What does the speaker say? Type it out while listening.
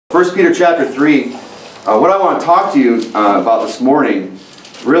1 Peter chapter 3, what I want to talk to you about this morning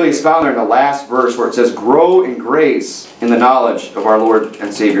really is found there in the last verse where it says, grow in grace in the knowledge of our Lord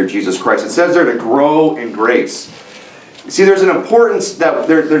and Savior Jesus Christ. It says there to grow in grace. You see, there's an importance that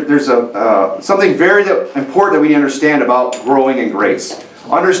there's something very important that we need to understand about growing in grace.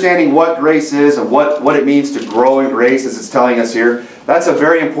 Understanding what grace is and what it means to grow in grace, as it's telling us here, that's a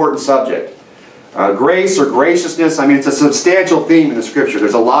very important subject. Grace or graciousness, I mean, it's a substantial theme in the Scripture.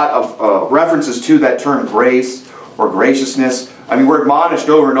 There's a lot of references to that term grace or graciousness. I mean, we're admonished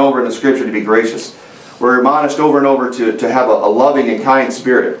over and over in the Scripture to be gracious. We're admonished over and over to have a loving and kind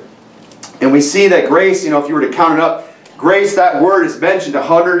spirit. And we see that grace, if you were to count it up, grace, that word is mentioned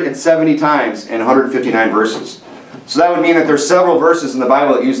 170 times in 159 verses. So that would mean that there's several verses in the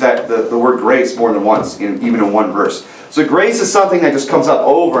Bible that use the word grace more than once, even in one verse. So grace is something that just comes up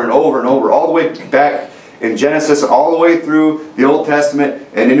over and over and over, all the way back in Genesis, all the way through the Old Testament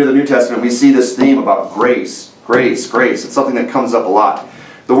and into the New Testament. We see this theme about grace, grace, grace. It's something that comes up a lot.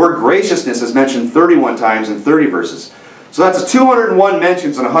 The word graciousness is mentioned 31 times in 30 verses. So that's 201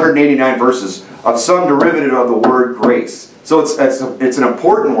 mentions in 189 verses of some derivative of the word grace. So it's an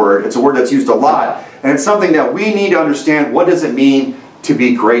important word. It's a word that's used a lot. And it's something that we need to understand. What does it mean to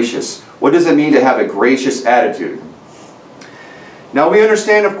be gracious? What does it mean to have a gracious attitude? Now we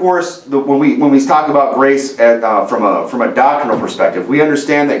understand, of course, when we talk about grace from a doctrinal perspective, we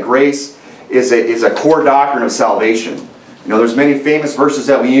understand that grace is a core doctrine of salvation. There's many famous verses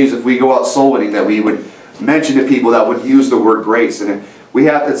that we use if we go out soul winning that we would mention to people that would use the word grace. And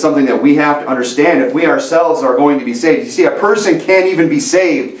it's something that we have to understand if we ourselves are going to be saved. You see, a person can't even be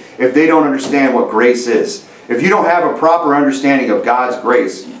saved if they don't understand what grace is. If you don't have a proper understanding of God's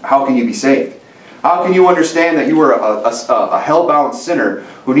grace, how can you be saved? How can you understand that you are a hell-bound sinner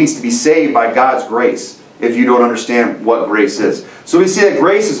who needs to be saved by God's grace if you don't understand what grace is? So we see that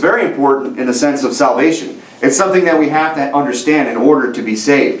grace is very important in the sense of salvation. It's something that we have to understand in order to be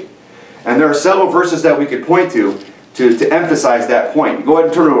saved. And there are several verses that we could point to emphasize that point. Go ahead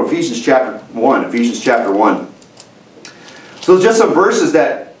and turn to Ephesians chapter 1. Ephesians chapter 1. So just some verses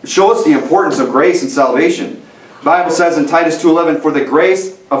that show us the importance of grace and salvation. The Bible says in Titus 2:11, for the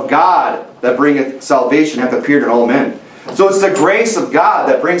grace of God that bringeth salvation hath appeared in all men. So it's the grace of God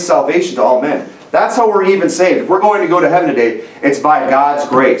that brings salvation to all men. That's how we're even saved. If we're going to go to heaven today, it's by God's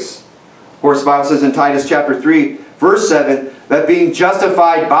grace. Of course, the Bible says in Titus chapter 3, verse 7, that being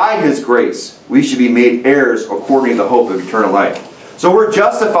justified by His grace, we should be made heirs according to the hope of eternal life. So we're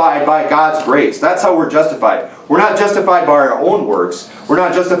justified by God's grace. That's how we're justified. We're not justified by our own works. We're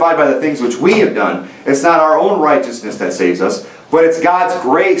not justified by the things which we have done. It's not our own righteousness that saves us, but it's God's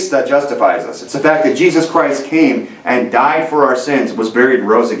grace that justifies us. It's the fact that Jesus Christ came and died for our sins, was buried and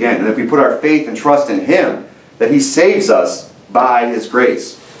rose again. And if we put our faith and trust in Him, that He saves us by His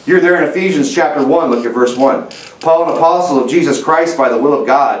grace. You're there in Ephesians chapter 1, look at verse 1. Paul, an apostle of Jesus Christ by the will of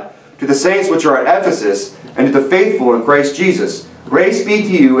God, to the saints which are at Ephesus, and to the faithful in Christ Jesus, grace be to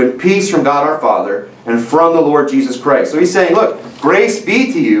you and peace from God our Father and from the Lord Jesus Christ. So he's saying, look, grace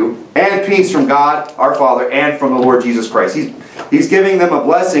be to you and peace from God our Father and from the Lord Jesus Christ. He's giving them a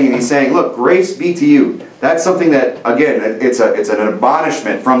blessing and he's saying, look, grace be to you. That's something that, again, it's an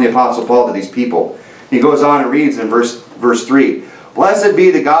admonishment from the Apostle Paul to these people. He goes on and reads in verse 3, blessed be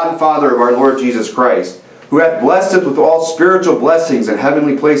the God and Father of our Lord Jesus Christ, who hath blessed us with all spiritual blessings in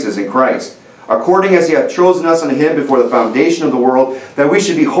heavenly places in Christ, according as He hath chosen us unto Him before the foundation of the world, that we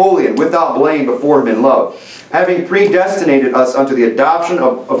should be holy and without blame before Him in love, having predestinated us unto the adoption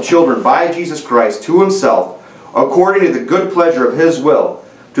of children by Jesus Christ to Himself, according to the good pleasure of His will,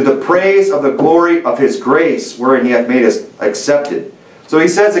 to the praise of the glory of His grace, wherein He hath made us accepted. So he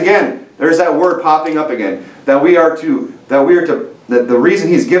says again, there's that word popping up again, that the reason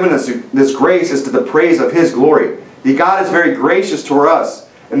He's given us this grace is to the praise of His glory. God is very gracious toward us,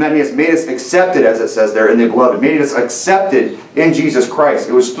 and that He has made us accepted, as it says there, in the beloved. Made us accepted in Jesus Christ.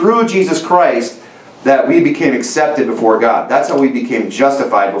 It was through Jesus Christ that we became accepted before God. That's how we became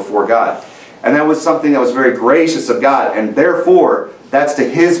justified before God. And that was something that was very gracious of God, and therefore, that's to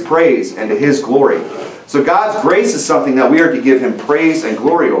His praise and to His glory. So God's grace is something that we are to give Him praise and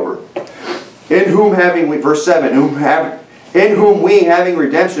glory over. In whom verse 7, in whom we, having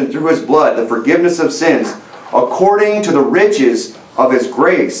redemption through His blood, the forgiveness of sins, according to the riches of His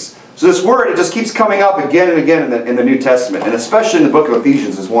grace. So this word, it just keeps coming up again and again in the New Testament, and especially in the book of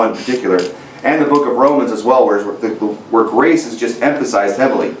Ephesians is one in particular, and the book of Romans as well, where grace is just emphasized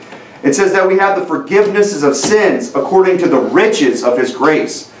heavily. It says that we have the forgivenesses of sins according to the riches of His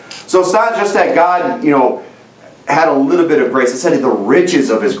grace. So it's not just that God, had a little bit of grace. It said the riches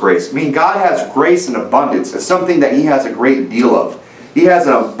of His grace. I mean, God has grace in abundance. It's something that He has a great deal of. He has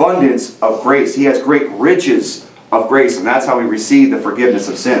an abundance of grace. He has great riches of grace, and that's how we receive the forgiveness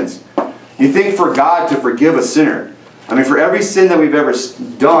of sins. You think for God to forgive a sinner, I mean, for every sin that we've ever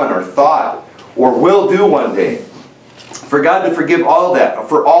done or thought or will do one day, for God to forgive all that,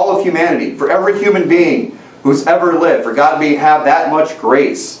 for all of humanity, for every human being who's ever lived, for God to have that much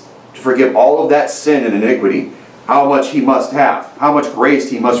grace to forgive all of that sin and iniquity, how much He must have, how much grace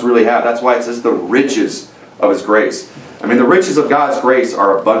He must really have. That's why it says the riches of His grace. I mean, the riches of God's grace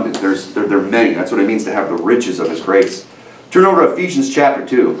are abundant. They're many. That's what it means to have the riches of His grace. Turn over to Ephesians chapter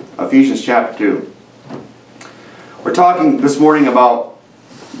 2. Ephesians chapter 2. We're talking this morning about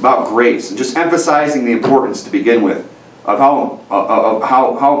grace, and just emphasizing the importance to begin with of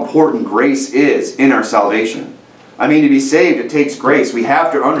how important grace is in our salvation. I mean, to be saved, it takes grace. We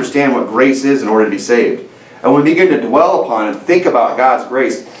have to understand what grace is in order to be saved. And when we begin to dwell upon and think about God's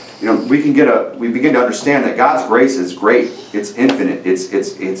grace, we begin to understand that God's grace is great. It's infinite. It's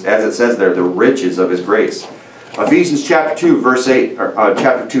as it says there, the riches of His grace. Ephesians chapter 2, verse 8, or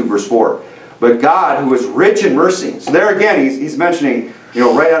chapter 2, verse 4. But God, who is rich in mercy. So there again, he's mentioning,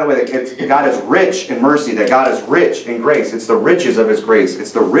 right out of the way, that God is rich in mercy, that God is rich in grace. It's the riches of His grace.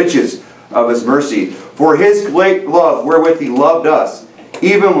 It's the riches of His mercy. For His great love, wherewith He loved us,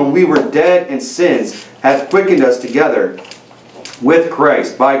 even when we were dead in sins, hath quickened us together with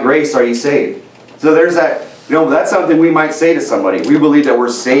Christ. By grace are ye saved. So there's that, that's something we might say to somebody. We believe that we're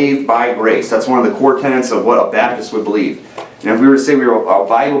saved by grace. That's one of the core tenets of what a Baptist would believe. And if we were to say we were a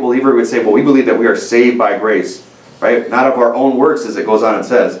Bible believer, we would say, well, we believe that we are saved by grace, right? Not of our own works, as it goes on and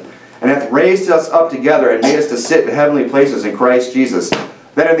says. And hath raised us up together and made us to sit in heavenly places in Christ Jesus,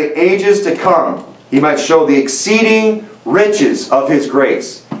 that in the ages to come He might show the exceeding riches of His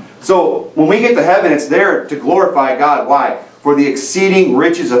grace. So when we get to heaven, it's there to glorify God. Why? For the exceeding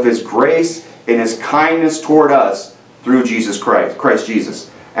riches of His grace and His kindness toward us through Jesus Christ Jesus.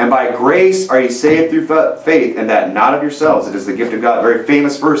 And by grace are ye saved through faith, and that not of yourselves. It is the gift of God. A very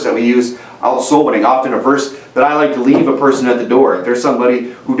famous verse that we use out soul winning. Often a verse that I like to leave a person at the door. If there's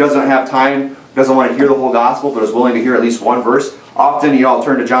somebody who doesn't have time, doesn't want to hear the whole gospel, but is willing to hear at least one verse, often I'll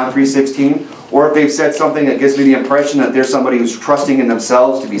turn to John 3:16. Or if they've said something that gives me the impression that there's somebody who's trusting in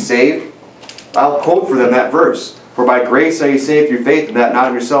themselves to be saved, I'll quote for them that verse. For by grace are ye saved through faith, and that not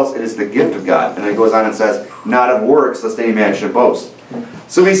of yourselves. It is the gift of God. And then it goes on and says, not of works, lest any man should boast.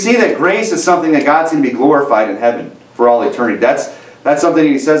 So we see that grace is something that God's going to be glorified in heaven for all eternity. That's something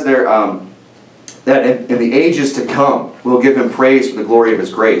He says there, that in the ages to come, we'll give Him praise for the glory of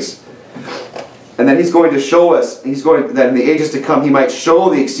His grace. And then He's going to show us, that in the ages to come, He might show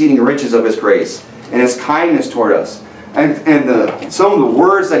the exceeding riches of His grace and His kindness toward us. And some of the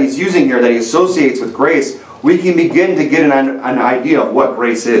words that He's using here that He associates with grace, we can begin to get an idea of what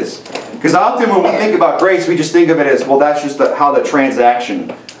grace is. Because often when we think about grace, we just think of it as, well, that's just how the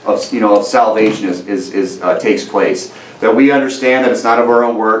transaction of salvation takes place. That we understand that it's not of our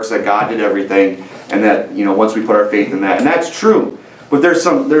own works, that God did everything, and that once we put our faith in that, and that's true. But there's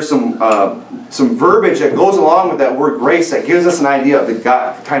some verbiage that goes along with that word grace that gives us an idea of the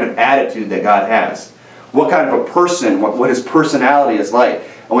kind of attitude that God has, what kind of a person, what His personality is like.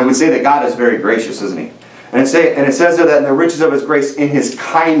 And we would say that God is very gracious, isn't He? And it says there that in the riches of His grace, in His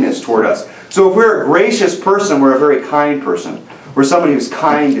kindness toward us. So if we're a gracious person, we're a very kind person. We're somebody who's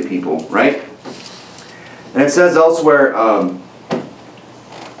kind to people, right? And it says elsewhere,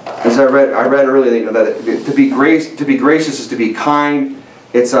 as I read earlier, that to be gracious is to be kind.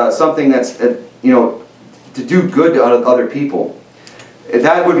 It's something that's to do good to other people.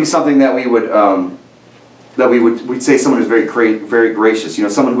 That would be something that we'd say someone who's very gracious.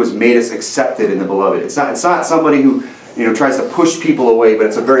 Someone who has made us accepted in the beloved. It's not somebody who tries to push people away, but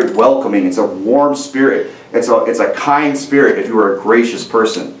it's a very welcoming. It's a warm spirit. It's a kind spirit if you are a gracious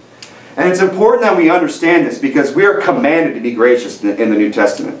person. And it's important that we understand this because we are commanded to be gracious in the New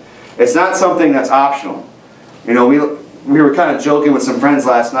Testament. It's not something that's optional. We were kind of joking with some friends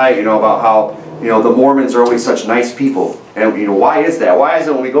last night, about how the Mormons are always such nice people. And why is that? Why is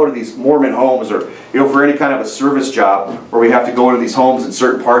it when we go to these Mormon homes or for any kind of a service job where we have to go into these homes in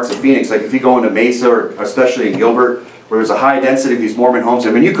certain parts of Phoenix, like if you go into Mesa or especially in Gilbert, where there's a high density of these Mormon homes,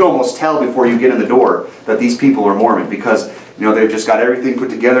 I mean you can almost tell before you get in the door that these people are Mormon because they've just got everything put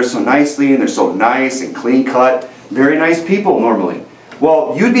together so nicely and they're so nice and clean cut. Very nice people normally.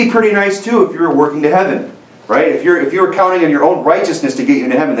 Well, you'd be pretty nice too if you were working to heaven. Right? If you were counting on your own righteousness to get you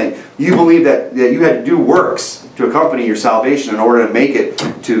into heaven, then you believe that you had to do works to accompany your salvation in order to make it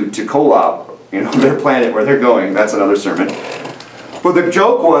to Kolob, their planet where they're going. That's another sermon. But the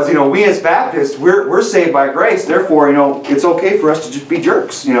joke was, we as Baptists, we're saved by grace. Therefore, it's okay for us to just be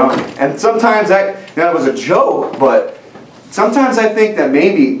jerks. And sometimes that was a joke, but Sometimes I think that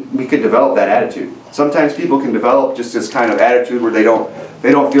maybe we could develop that attitude. Sometimes people can develop just this kind of attitude where they don't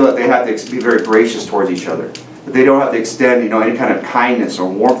feel that they have to be very gracious towards each other. That they don't have to extend, any kind of kindness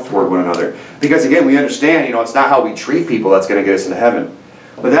or warmth toward one another. Because again, we understand, it's not how we treat people that's going to get us into heaven.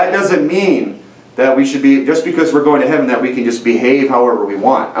 But that doesn't mean that we should be, just because we're going to heaven, that we can just behave however we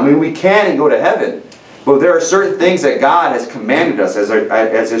want. I mean, we can and go to heaven. But there are certain things that God has commanded us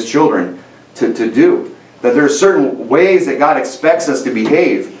as His children to do. That there are certain ways that God expects us to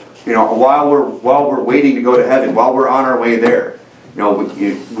behave, while we're waiting to go to heaven, while we're on our way there.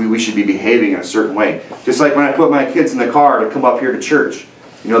 We should be behaving in a certain way. Just like when I put my kids in the car to come up here to church.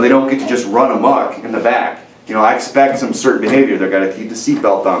 They don't get to just run amok in the back. I expect some certain behavior. They've got to keep the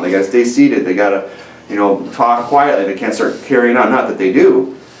seatbelt on. They got to stay seated. They got to, talk quietly. They can't start carrying on. Not that they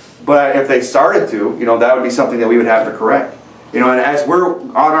do. But if they started to, that would be something that we would have to correct. And as we're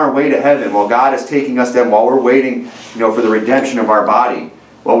on our way to heaven, while God is taking us then, while we're waiting, for the redemption of our body,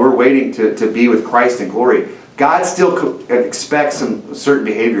 while we're waiting to be with Christ in glory, God still expects some certain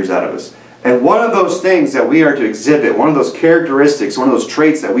behaviors out of us. And one of those things that we are to exhibit, one of those characteristics, one of those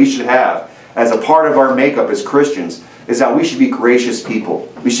traits that we should have as a part of our makeup as Christians, is that we should be gracious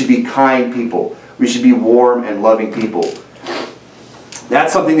people. We should be kind people. We should be warm and loving people.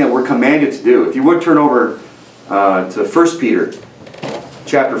 That's something that we're commanded to do. If you would turn over to 1 Peter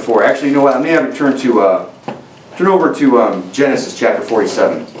chapter 4. Actually, you know what? Let me have you turn over to Genesis chapter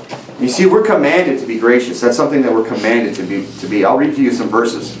 47. You see, we're commanded to be gracious. That's something that we're commanded to be. I'll read to you some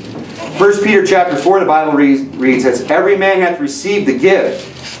verses. 1 Peter chapter 4, the Bible reads, as every man hath received the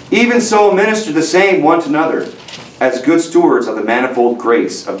gift, even so minister the same one to another, as good stewards of the manifold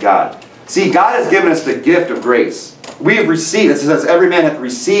grace of God. See, God has given us the gift of grace. We have received, it says, every man hath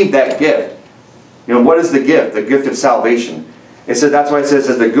received that gift. What is the gift? The gift of salvation. It says, that's why it says,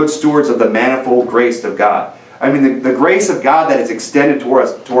 as the good stewards of the manifold grace of God. I mean, the grace of God that is extended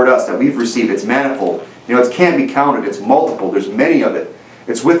toward us, that we've received, it's manifold. It can't be counted. It's multiple. There's many of it.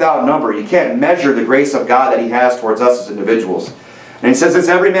 It's without number. You can't measure the grace of God that He has towards us as individuals. And He says, as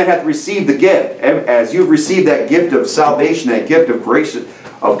every man hath received the gift, as you've received that gift of salvation, that gift of grace,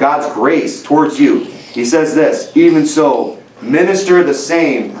 of God's grace towards you, He says this, even so, minister the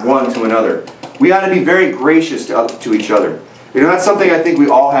same one to another. We ought to be very gracious to each other. That's something I think we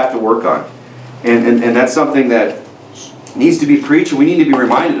all have to work on. And that's something that needs to be preached, and we need to be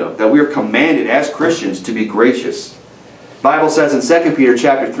reminded of, that we are commanded as Christians to be gracious. The Bible says in 2 Peter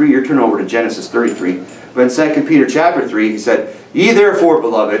chapter 3, you're turning over to Genesis 33, but in 2 Peter chapter 3, he said, ye therefore,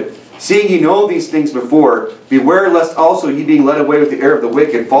 beloved, seeing ye know these things before, beware lest also ye being led away with the error of the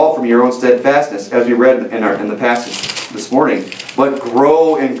wicked fall from your own steadfastness, as we read in the passage this morning, but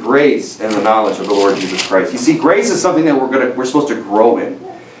grow in grace and the knowledge of the Lord Jesus Christ. You see, grace is something that we're supposed to grow in.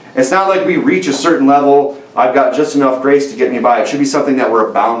 It's not like we reach a certain level, I've got just enough grace to get me by. It should be something that we're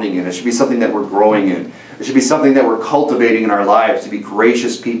abounding in. It should be something that we're growing in. It should be something that we're cultivating in our lives to be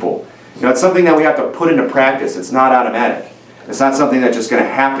gracious people. It's something that we have to put into practice. It's not automatic. It's not something that's just going to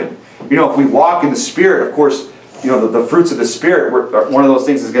happen. If we walk in the Spirit, of course, the fruits of the Spirit, one of those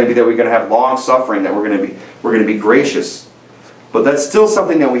things is going to be that we're going to have long suffering, that we're going to be gracious. But that's still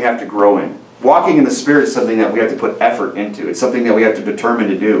something that we have to grow in. Walking in the Spirit is something that we have to put effort into. It's something that we have to determine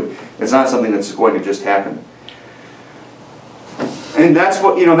to do. It's not something that's going to just happen. And that's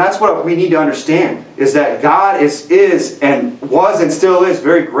what we need to understand, is that God is and was and still is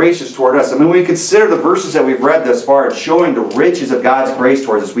very gracious toward us. I mean, when we consider the verses that we've read thus far, it's showing the riches of God's grace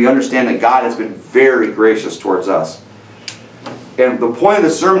towards us. We understand that God has been very gracious towards us. And the point of the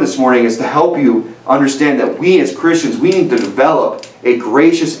sermon this morning is to help you understand that we as Christians, we need to develop a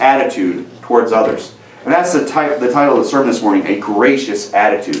gracious attitude towards others. And that's the title of the sermon this morning, a gracious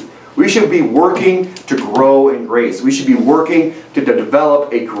attitude. We should be working to grow in grace. We should be working to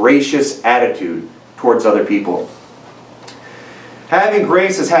develop a gracious attitude towards other people. Having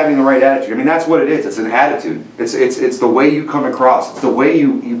grace is having the right attitude. I mean, that's what it is. It's an attitude. It's the way you come across. It's the way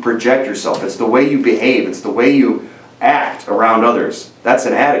you project yourself. It's the way you behave. It's the way you act around others. That's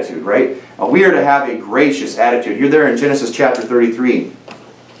an attitude, right? We are to have a gracious attitude. You're there in Genesis chapter 33.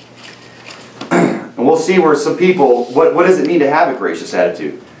 And we'll see where some people, what does it mean to have a gracious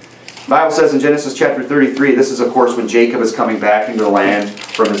attitude? The Bible says in Genesis chapter 33, this is of course when Jacob is coming back into the land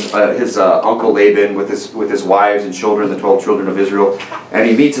from his uncle Laban with his wives and children, the 12 children of Israel. And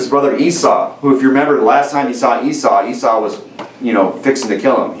he meets his brother Esau, who, if you remember, the last time he saw Esau was, fixing to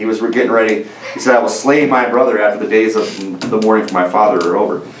kill him. He was getting ready. He said, I will slay my brother after the days of the mourning for my father are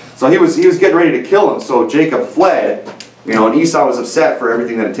over. So he was getting ready to kill him. So Jacob fled, and Esau was upset for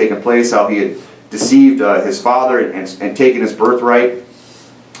everything that had taken place, how he had deceived his father and taken his birthright.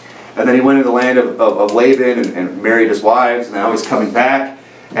 And then he went into the land of Laban and married his wives, and now he's coming back.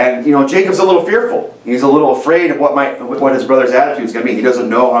 And Jacob's a little fearful. He's a little afraid of what his brother's attitude is going to be. He doesn't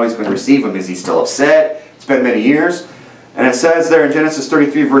know how he's going to receive him. Is he still upset? It's been many years. And it says there in Genesis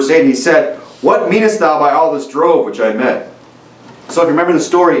 33 verse 8, he said, "What meanest thou by all this drove which I met?" So if you remember the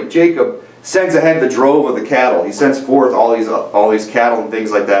story, Jacob sends ahead the drove of the cattle. He sends forth all these cattle and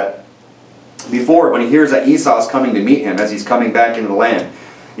things like that. Before, when he hears that Esau's coming to meet him as he's coming back into the land,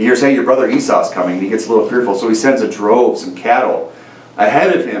 he hears, "Hey, your brother Esau's coming." And he gets a little fearful, so he sends a drove, some cattle,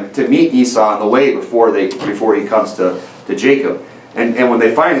 ahead of him to meet Esau on the way before he comes to Jacob. And when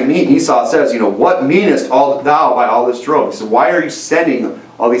they finally meet, Esau says, "What meanest thou by all this drove?" He said, "Why are you sending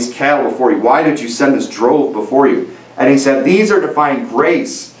all these cattle before you? Why did you send this drove before you?" And he said, "These are to find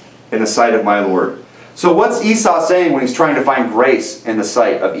grace in the sight of my Lord." So what's Esau saying when he's trying to find grace in the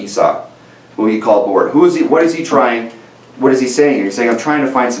sight of Esau, who he called Lord? What is he trying? What is he saying? He's saying, I'm trying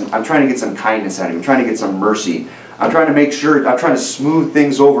to get some kindness out of you. I'm trying to get some mercy. I'm trying to smooth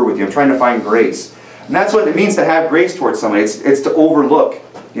things over with you. I'm trying to find grace. And that's what it means to have grace towards somebody. It's to overlook.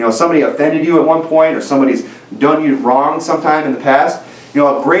 Somebody offended you at one point, or somebody's done you wrong sometime in the past.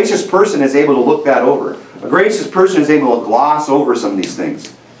 A gracious person is able to look that over. A gracious person is able to gloss over some of these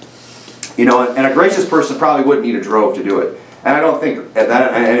things. And a gracious person probably wouldn't need a drove to do it. And I don't think that,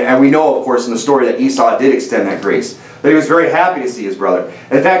 and we know, of course, in the story that Esau did extend that grace. That he was very happy to see his brother.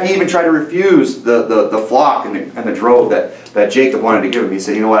 In fact, he even tried to refuse the flock and the drove that Jacob wanted to give him. He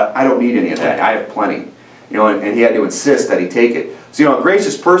said, "You know what? I don't need any of that. I have plenty." And he had to insist that he take it. So, a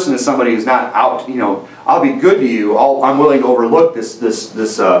gracious person is somebody who's not out. I'll be good to you. I'm willing to overlook this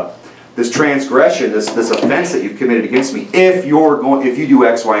transgression, this offense that you've committed against me, if you do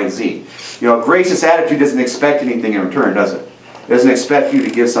X, Y, and Z. A gracious attitude doesn't expect anything in return, does it? It doesn't expect you to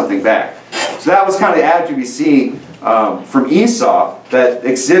give something back. So that was kind of the attitude we see from Esau that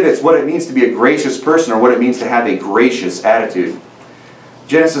exhibits what it means to be a gracious person, or what it means to have a gracious attitude.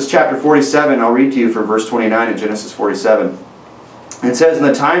 Genesis chapter 47, I'll read to you from verse 29 in Genesis 47. It says, "And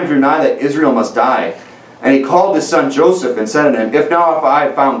the time drew nigh that Israel must die. And he called his son Joseph, and said unto him, If I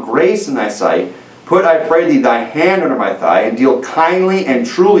have found grace in thy sight, put, I pray thee, thy hand under my thigh, and deal kindly and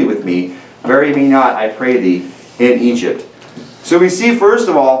truly with me. Bury me not, I pray thee, in Egypt." So we see, first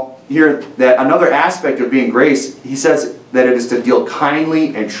of all, here that another aspect of being grace, he says that it is to deal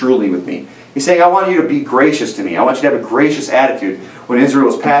kindly and truly with me. He's saying, I want you to be gracious to me. I want you to have a gracious attitude. When Israel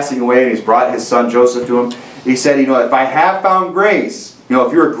was passing away and he's brought his son Joseph to him, he said, if I have found grace,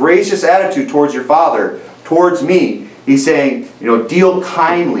 if you're a gracious attitude towards your father, towards me, he's saying, deal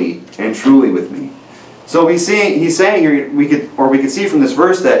kindly and truly with me. So he's saying here, we could see from this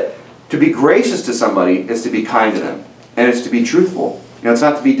verse that to be gracious to somebody is to be kind to them. And it's to be truthful. It's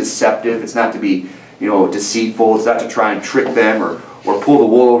not to be deceptive. It's not to be, deceitful. It's not to try and trick them or pull the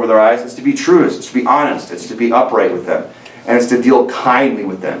wool over their eyes. It's to be true. It's to be honest. It's to be upright with them. And it's to deal kindly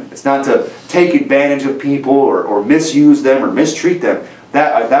with them. It's not to take advantage of people or misuse them or mistreat them.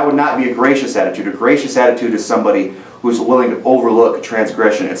 That would not be a gracious attitude. A gracious attitude is somebody who's willing to overlook a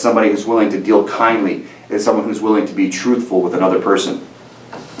transgression. It's somebody who's willing to deal kindly. It's someone who's willing to be truthful with another person.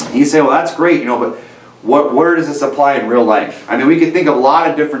 And you say, well, that's great, but where does this apply in real life? I mean, we could think of a lot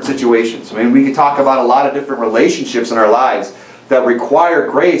of different situations. I mean, we could talk about a lot of different relationships in our lives that require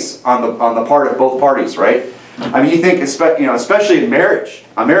grace on the part of both parties, right? I mean, you think, especially in marriage.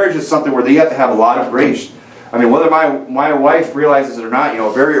 A marriage is something where you have to have a lot of grace. I mean, whether my wife realizes it or not,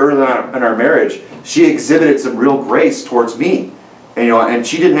 very early on in our marriage, she exhibited some real grace towards me, and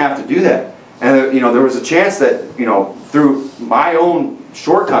she didn't have to do that. And there was a chance that through my own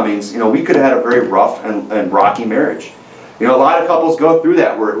shortcomings, we could have had a very rough and rocky marriage. A lot of couples go through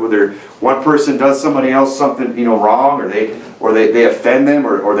that where one person does somebody else something wrong, or they offend them,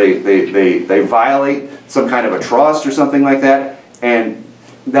 or they violate some kind of a trust or something like that, and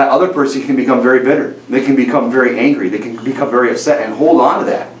that other person can become very bitter. They can become very angry. They can become very upset and hold on to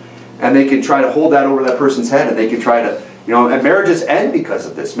that. And they can try to hold that over that person's head, and they can try to, and marriages end because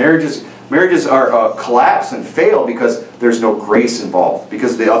of this. Marriages are collapse and fail because there's no grace involved,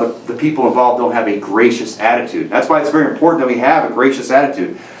 because the people involved don't have a gracious attitude. That's why it's very important that we have a gracious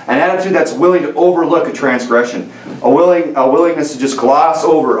attitude. An attitude that's willing to overlook a transgression. A willingness to just gloss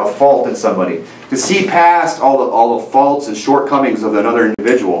over a fault in somebody. To see past all the faults and shortcomings of another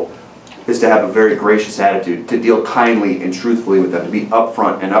individual is to have a very gracious attitude. To deal kindly and truthfully with them. To be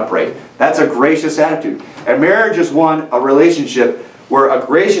upfront and upright. That's a gracious attitude. And marriage is a relationship where a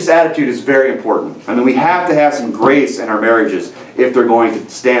gracious attitude is very important. I mean, we have to have some grace in our marriages if they're going to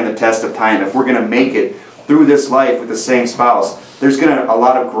stand the test of time. If we're going to make it through this life with the same spouse, there's a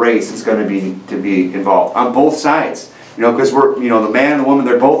lot of grace that's going to be involved on both sides. You know, because we're, you know, the man and the woman,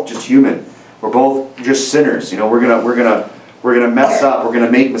 they're both just human. We're both just sinners. You know, we're gonna mess up. We're gonna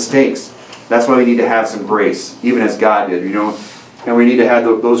make mistakes. That's why we need to have some grace, even as God did. You know, and we need to have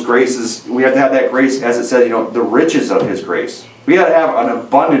those graces. We have to have that grace, as it says, you know, the riches of His grace. We got to have an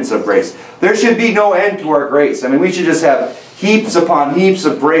abundance of grace. There should be no end to our grace. I mean, we should just have heaps upon heaps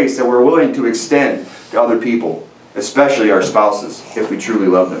of grace that we're willing to extend to other people, especially our spouses, if we truly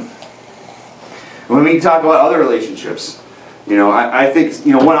love them. When we talk about other relationships, you know, I think,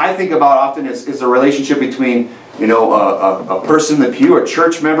 you know, what I think about often is the relationship between, you know, a person in the pew, a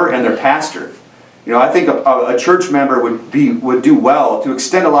church member, and their pastor. You know, I think a church member would do well to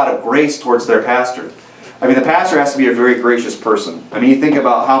extend a lot of grace towards their pastor. I mean, the pastor has to be a very gracious person. I mean, you think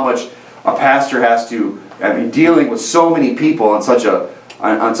about how much a pastor has to, I mean, dealing with so many people on such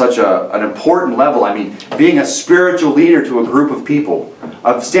an important level. I mean, being a spiritual leader to a group of people,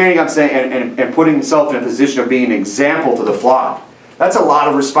 of standing up saying and putting himself in a position of being an example to the flock. That's a lot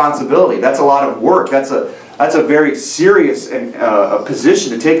of responsibility. That's a lot of work. That's a very serious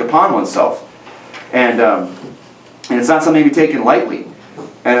position to take upon oneself, and it's not something to be taken lightly.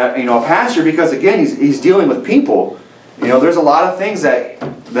 And you know, a pastor, because again, he's dealing with people. You know, there's a lot of things that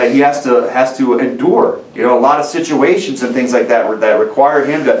he has to endure. You know, a lot of situations and things like that that require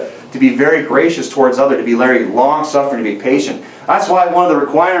him to be very gracious towards others, to be very long-suffering, to be patient. That's why one of the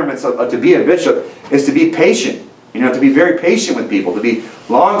requirements to be a bishop is to be patient. You know, to be very patient with people, to be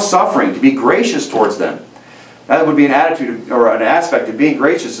long-suffering, to be gracious towards them. That would be an attitude or an aspect of being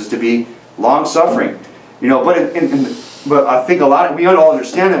gracious, is to be long-suffering. You know, but I think we all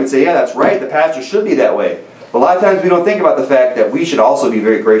understand that. We'd say, yeah, that's right, the pastor should be that way. But a lot of times we don't think about the fact that we should also be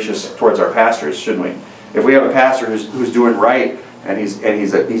very gracious towards our pastors, shouldn't we? If we have a pastor who's doing right and he's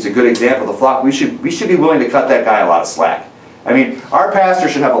a good example of the flock, we should be willing to cut that guy a lot of slack. I mean, our pastor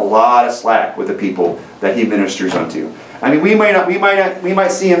should have a lot of slack with the people that he ministers unto. I mean, we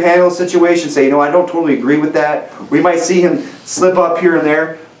might see him handle a situation, say, you know, I don't totally agree with that. We might see him slip up here and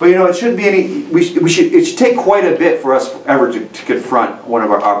there. But you know, it shouldn't be any. It should take quite a bit for us ever to confront one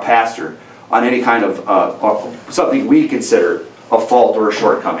of our pastor on any kind of something we consider a fault or a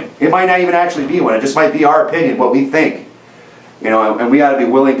shortcoming. It might not even actually be one. It just might be our opinion, what we think. You know, and we got to be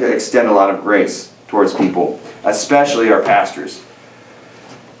willing to extend a lot of grace towards people, especially our pastors.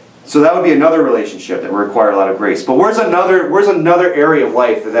 So that would be another relationship that would require a lot of grace. But where's another area of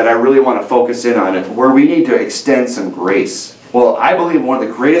life that I really want to focus in on, where we need to extend some grace? Well, I believe one of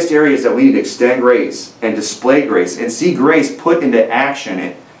the greatest areas that we need to extend grace and display grace and see grace put into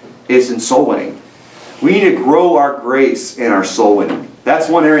action is in soul winning. We need to grow our grace in our soul winning. That's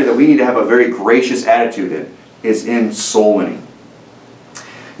one area that we need to have a very gracious attitude in, is in soul winning.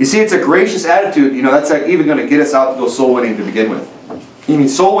 You see, it's a gracious attitude, you know, that's like even going to get us out to go soul winning to begin with. I mean,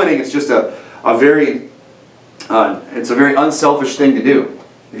 soul winning is just a very unselfish thing to do,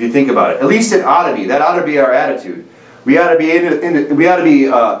 if you think about it. At least it ought to be. That ought to be our attitude. We ought to be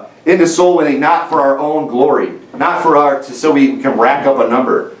into soul winning, not for our own glory, not for so we can rack up a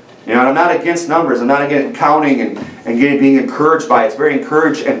number. You know, and I'm not against numbers. I'm not against counting and being encouraged by it. It's very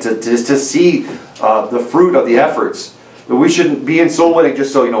encouraging to see the fruit of the efforts. But we shouldn't be in soul winning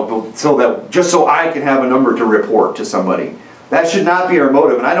just so, you know, so I can have a number to report to somebody. That should not be our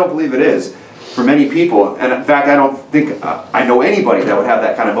motive, and I don't believe it is for many people. And in fact, I don't think I know anybody that would have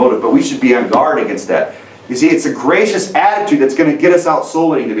that kind of motive. But we should be on guard against that. You see, it's a gracious attitude that's going to get us out soul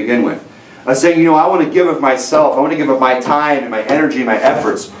winning to begin with. Saying, you know, I want to give of myself. I want to give of my time and my energy and my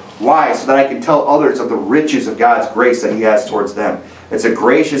efforts. Why? So that I can tell others of the riches of God's grace that He has towards them. It's a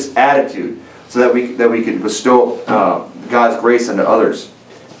gracious attitude, so that we can bestow God's grace unto others.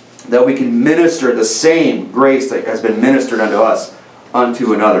 That we can minister the same grace that has been ministered unto us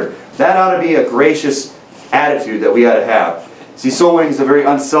unto another. That ought to be a gracious attitude that we ought to have. See, soul winning is a very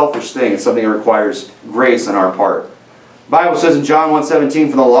unselfish thing. It's something that requires grace on our part. The Bible says in John 1:17,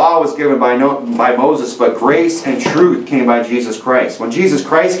 for the law was given by Moses, but grace and truth came by Jesus Christ. When Jesus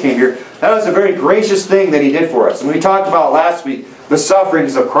Christ came here, that was a very gracious thing that He did for us. And we talked about last week the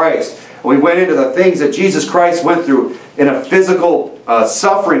sufferings of Christ. We went into the things that Jesus Christ went through in a physical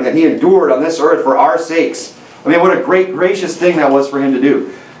suffering that He endured on this earth for our sakes. I mean, what a great, gracious thing that was for Him to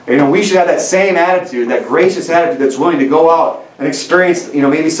do. You know, we should have that same attitude, that gracious attitude that's willing to go out and experience, you know,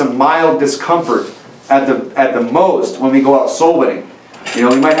 maybe some mild discomfort at the most when we go out soul winning. You know,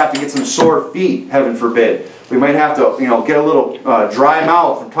 we might have to get some sore feet, heaven forbid. We might have to, you know, get a little dry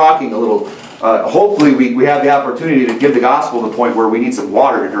mouth from talking a little. Hopefully we have the opportunity to give the gospel to the point where we need some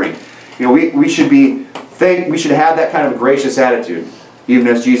water to drink. You know, we should have that kind of gracious attitude, even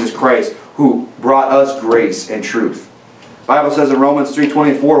as Jesus Christ, who brought us grace and truth. The Bible says in Romans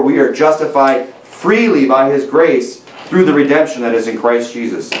 3:24, we are justified freely by His grace through the redemption that is in Christ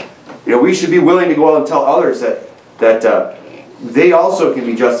Jesus. You know, we should be willing to go out and tell others that they also can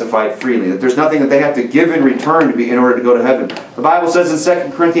be justified freely, that there's nothing that they have to give in return in order to go to heaven. The Bible says in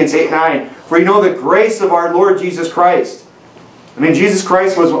 2 Corinthians 8:9, "For you know the grace of our Lord Jesus Christ." I mean, Jesus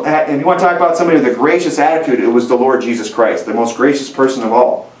Christ was, and you want to talk about somebody with a gracious attitude, it was the Lord Jesus Christ, the most gracious person of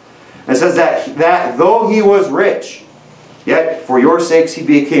all. And it says that though he was rich, yet for your sakes he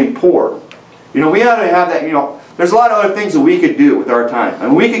became poor. You know, we ought to have that, you know, there's a lot of other things that we could do with our time. I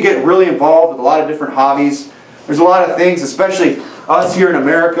mean, we could get really involved with a lot of different hobbies. There's a lot of things, especially us here in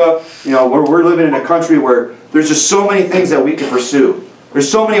America, you know, where we're living in a country where there's just so many things that we could pursue. There's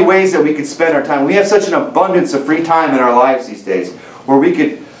so many ways that we could spend our time. We have such an abundance of free time in our lives these days, where we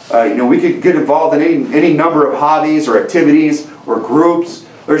could, you know, we could get involved in any number of hobbies or activities or groups.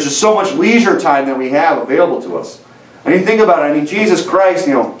 There's just so much leisure time that we have available to us. And you think about it, I mean, Jesus Christ,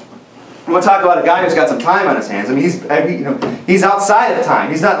 you know, I want to talk about a guy who's got some time on his hands. I mean, he's outside of time.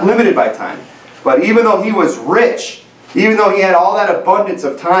 He's not limited by time. But even though he was rich, even though he had all that abundance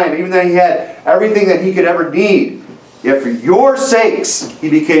of time, even though he had everything that he could ever need, yet for your sakes he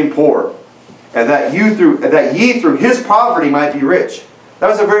became poor, and that ye through his poverty might be rich. That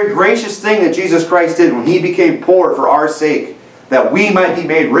was a very gracious thing that Jesus Christ did when he became poor for our sake, that we might be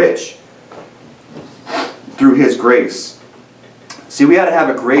made rich through his grace. See, we got to have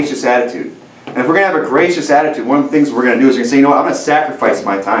a gracious attitude. And if we're going to have a gracious attitude, one of the things we're going to do is we're going to say, you know what, I'm going to sacrifice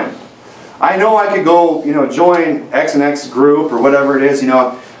my time. I know I could go, you know, join X and X group or whatever it is. You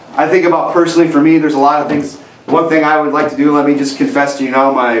know, I think about personally for me, there's a lot of things. One thing I would like to do, let me just confess to you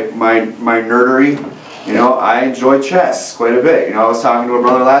now, my nerdery. You know, I enjoy chess quite a bit. You know, I was talking to a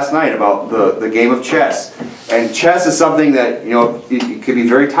brother last night about the game of chess. And chess is something that, you know, it could be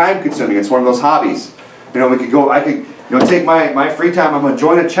very time consuming. It's one of those hobbies. You know, I could, you know, take my free time, I'm going to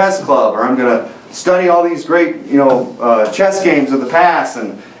join a chess club, or I'm going to study all these great, you know, chess games of the past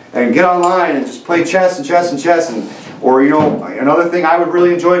and get online and just play chess and chess and chess. Or, you know, another thing I would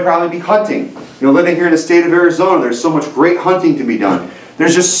really enjoy would probably be hunting. You know, living here in the state of Arizona, there's so much great hunting to be done.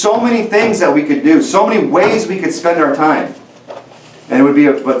 There's just so many things that we could do, so many ways we could spend our time. And it would be,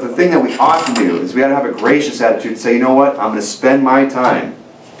 but the thing that we ought to do is we ought to have a gracious attitude and say, you know what, I'm going to spend my time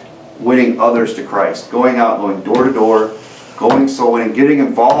winning others to Christ. Going out, going door to door, going soul winning, getting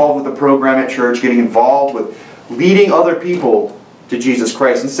involved with the program at church, getting involved with leading other people to Jesus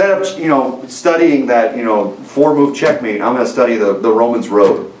Christ. Instead of, you know, studying that, you know, 4-move checkmate, I'm going to study the Romans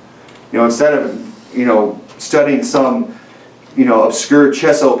Road. You know, instead of, you know, studying some, you know, obscure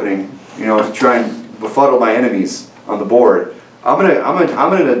chess opening, you know, to try and befuddle my enemies on the board, I'm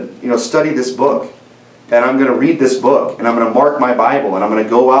gonna you know, study this book, and I'm gonna read this book, and I'm gonna mark my Bible, and I'm gonna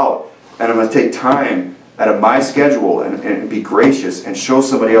go out, and I'm gonna take time out of my schedule and be gracious and show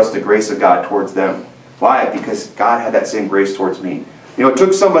somebody else the grace of God towards them. Why? Because God had that same grace towards me. You know, it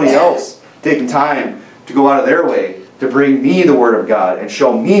took somebody else taking time to go out of their way to bring me the Word of God and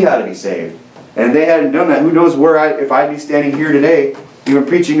show me how to be saved. And if they hadn't done that, who knows if I'd be standing here today even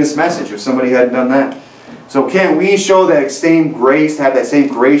preaching this message if somebody hadn't done that. So can we show that same grace, have that same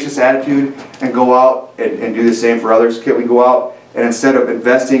gracious attitude, and go out and do the same for others? Can we go out and instead of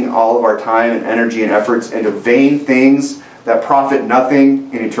investing all of our time and energy and efforts into vain things that profit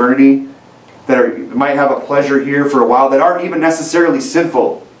nothing in eternity, that might have a pleasure here for a while, that aren't even necessarily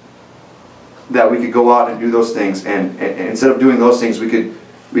sinful, that we could go out and do those things, and instead of doing those things, we could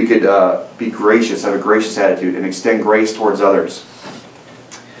be gracious, have a gracious attitude, and extend grace towards others.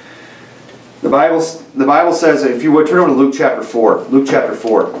 The Bible says, if you would turn over to Luke chapter 4. Luke chapter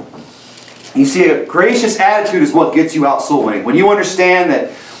 4. You see, a gracious attitude is what gets you out soul winning. When you understand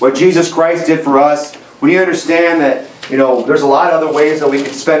that what Jesus Christ did for us, when you understand that, you know, there's a lot of other ways that we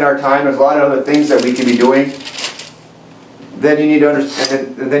can spend our time, there's a lot of other things that we can be doing, then you need to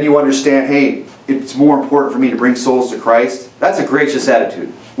understand, and then you understand, hey, it's more important for me to bring souls to Christ. That's a gracious attitude.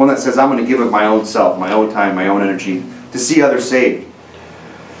 One that says, I'm going to give of my own self, my own time, my own energy to see others saved.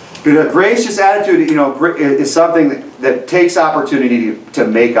 But a gracious attitude, you know, is something that takes opportunity to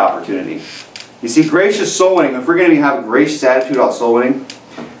make opportunity. You see, gracious soul winning, if we're going to have a gracious attitude about soul winning,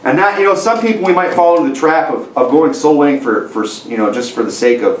 and not, you know, some people we might fall into the trap of going soul winning for you know, just for the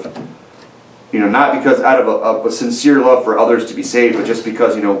sake of, you know, not because out of a sincere love for others to be saved, but just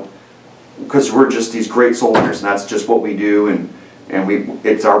because, you know, because we're just these great soul winners, and that's just what we do, and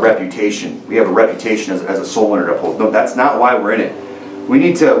it's our reputation. We have a reputation as a soul winner to uphold. No, that's not why we're in it. We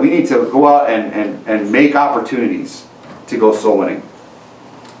need to go out and make opportunities to go soul winning,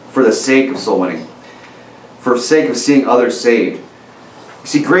 for the sake of soul winning, for the sake of seeing others saved. You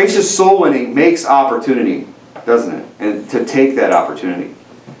see, gracious soul winning makes opportunity, doesn't it? And to take that opportunity.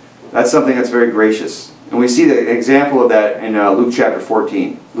 That's something that's very gracious. And we see the example of that in Luke chapter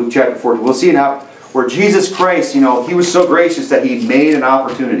 14. Luke chapter 14. We'll see now where Jesus Christ, He was so gracious that He made an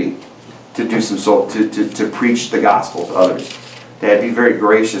opportunity to do to preach the gospel to others. To be very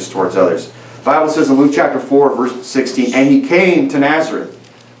gracious towards others. The Bible says in Luke chapter 4, verse 16, and He came to Nazareth.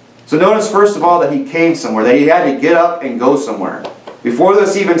 So notice first of all that He came somewhere, that He had to get up and go somewhere. Before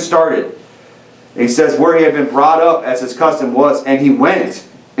this even started, He says where He had been brought up as His custom was, and He went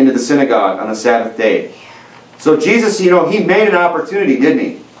into the synagogue on the Sabbath day. So Jesus, He made an opportunity, didn't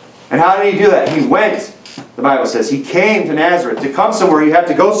He? And how did He do that? He went, the Bible says. He came to Nazareth. To come somewhere, you have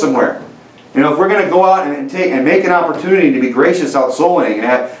to go somewhere. If we're going to go out and make an opportunity to be gracious out soul winning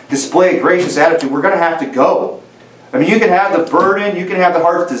and display a gracious attitude, we're going to have to go. I mean, you can have the burden, you can have the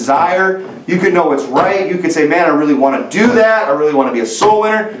heart's desire, you can know what's right, you can say, man, I really want to do that, I really want to be a soul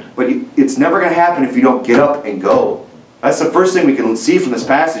winner, but it's never going to happen if you don't get up and go. That's the first thing we can see from this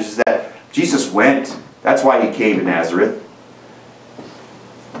passage, is that Jesus went. That's why He came to Nazareth.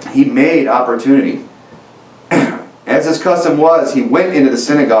 He made opportunity. As His custom was, He went into the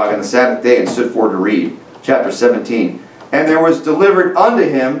synagogue on the Sabbath day and stood forward to read. Chapter 17. And there was delivered unto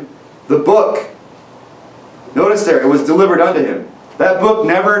Him the book. Notice there, it was delivered unto Him. That book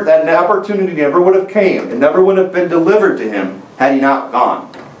never, that opportunity never would have came. It never would have been delivered to Him had He not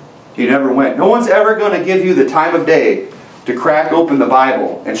gone. He never went. No one's ever going to give you the time of day to crack open the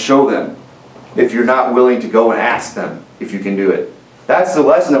Bible and show them if you're not willing to go and ask them if you can do it. That's the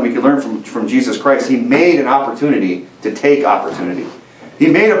lesson that we can learn from Jesus Christ. He made an opportunity to take opportunity. He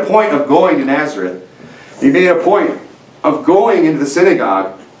made a point of going to Nazareth. He made a point of going into the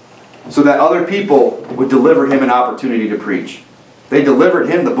synagogue so that other people would deliver Him an opportunity to preach. They delivered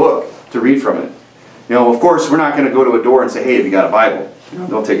Him the book to read from it. Of course, we're not going to go to a door and say, hey, have you got a Bible?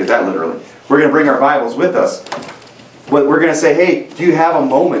 Don't take it that literally. We're going to bring our Bibles with us. But we're going to say, hey, do you have a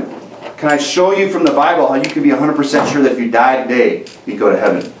moment? Can I show you from the Bible how you can be 100% sure that if you die today, you go to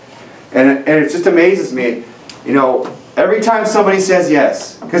heaven? And it just amazes me, every time somebody says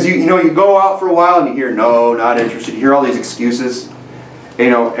yes, because you go out for a while and you hear, no, not interested. You hear all these excuses,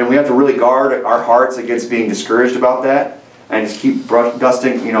 and we have to really guard our hearts against being discouraged about that, and just keep brushing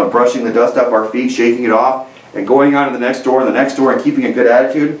the dust off our feet, shaking it off, and going on to the next door and the next door and keeping a good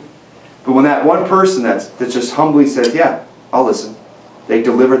attitude. But when that one person that just humbly says, yeah, I'll listen. They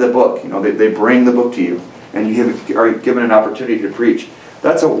deliver the book. They bring the book to you, and you are given an opportunity to preach.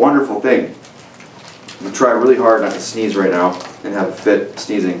 That's a wonderful thing. I'm going to try really hard not to sneeze right now and have a fit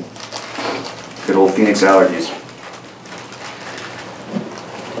sneezing. Good old Phoenix allergies.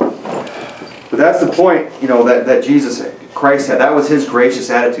 But that's the point, that Jesus Christ had. That was His gracious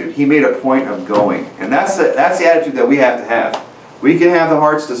attitude. He made a point of going, and that's the attitude that we have to have. We can have the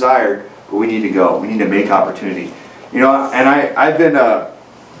heart's desire, but we need to go. We need to make opportunity. And I've been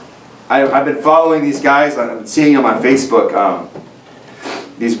following these guys. I'm seeing them on Facebook.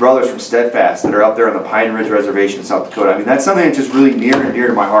 These brothers from Steadfast that are out there on the Pine Ridge Reservation in South Dakota. I mean, that's something that's just really near and dear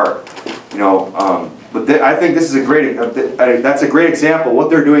to my heart. But I think this is a great. That's a great example. What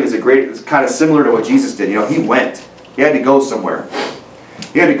they're doing is it's kind of similar to what Jesus did. He went. He had to go somewhere.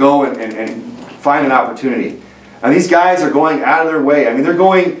 He had to go and find an opportunity. And these guys are going out of their way. I mean, they're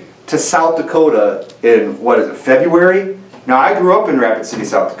going to South Dakota in, February? Now, I grew up in Rapid City,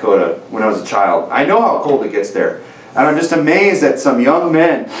 South Dakota when I was a child. I know how cold it gets there. And I'm just amazed that some young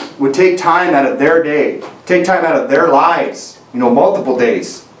men would take time out of their day, take time out of their lives, multiple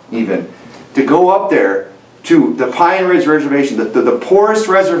days even, to go up there to the Pine Ridge Reservation, the poorest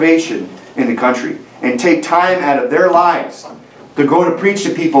reservation in the country, and take time out of their lives to go to preach to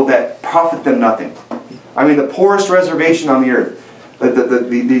people that profit them nothing. I mean, the poorest reservation on the earth.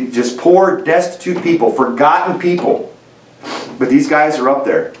 The just poor, destitute people, forgotten people. But these guys are up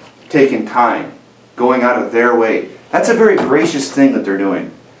there, taking time, going out of their way. That's a very gracious thing that they're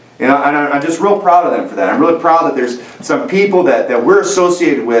doing. And I'm just real proud of them for that. I'm really proud that there's some people that we're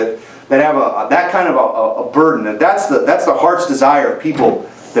associated with that have that kind of a burden. That's the heart's desire of people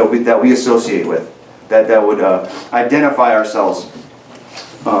that we associate with, that would identify themselves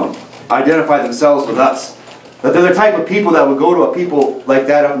with us. That they're the type of people that would go to a people like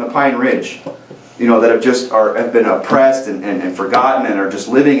that up in the Pine Ridge, that have been oppressed and forgotten and are just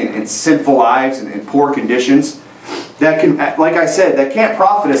living in sinful lives and in poor conditions. That can, like I said, that can't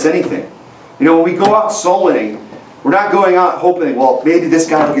profit us anything. When we go out soul winning, we're not going out hoping, well, maybe this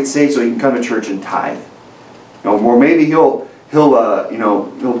guy will get saved so he can come to church and tithe, or maybe he'll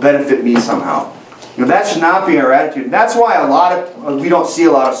benefit me somehow. That should not be our attitude. And that's why we don't see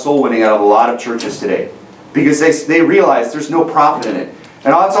a lot of soul winning out of a lot of churches today. Because they realize there's no profit in it.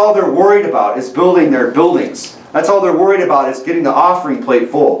 And that's all they're worried about is building their buildings That's all they're worried about is getting the offering plate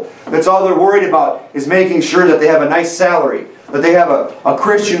full. That's all they're worried about is making sure that they have a nice salary, that they have a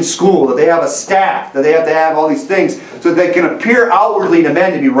Christian school, that they have a staff, that they have to have all these things so that they can appear outwardly to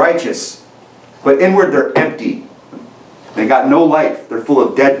men to be righteous. But inward they're empty. They got no life. They're full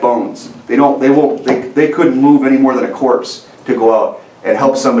of dead bones. They couldn't move any more than a corpse to go out and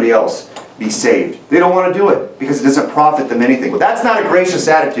help somebody else be saved. They don't want to do it because it doesn't profit them anything. But that's not a gracious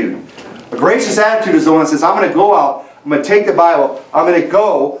attitude. A gracious attitude is the one that says, I'm going to go out, I'm going to take the Bible, I'm going to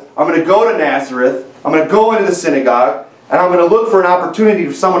go to Nazareth, I'm going to go into the synagogue, and I'm going to look for an opportunity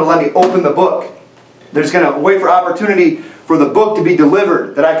for someone to let me open the book. There's going to wait for opportunity for the book to be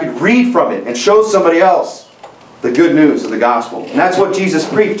delivered, that I could read from it and show somebody else the good news of the gospel. And that's what Jesus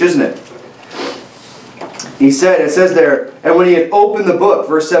preached, isn't it? He said, it says there, and when he had opened the book,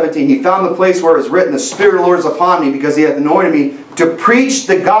 verse 17, he found the place where it was written, the Spirit of the Lord is upon me, because he hath anointed me to preach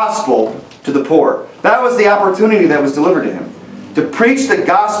the gospel to the poor. That was the opportunity that was delivered to him. To preach the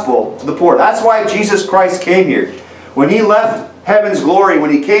gospel to the poor. That's why Jesus Christ came here. When he left heaven's glory,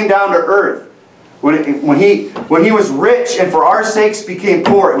 when he came down to earth, when he was rich and for our sakes became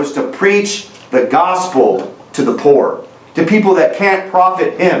poor, it was to preach the gospel to the poor. To people that can't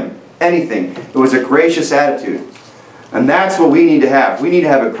profit him anything. It was a gracious attitude. And that's what we need to have. We need to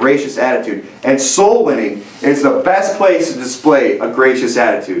have a gracious attitude. And soul winning is the best place to display a gracious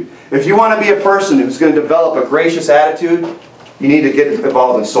attitude. If you want to be a person who's going to develop a gracious attitude, you need to get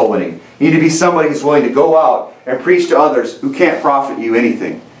involved in soul winning. You need to be somebody who's willing to go out and preach to others who can't profit you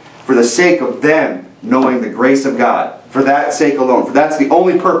anything. For the sake of them knowing the grace of God. For that sake alone. For that's the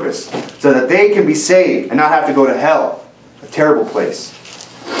only purpose. So that they can be saved and not have to go to hell. A terrible place.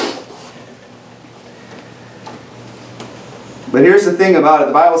 But here's the thing about it.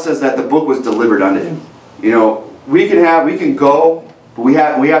 The Bible says that the book was delivered unto him. You know, we can go, but we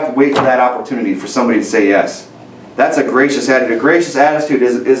have to wait for that opportunity for somebody to say yes. That's a gracious attitude. A gracious attitude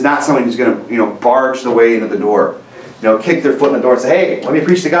is not somebody who's going to, barge the way into the door. Kick their foot in the door and say, hey, let me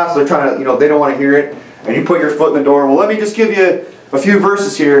preach the gospel. They're trying to, they don't want to hear it. And you put your foot in the door. Well, let me just give you a few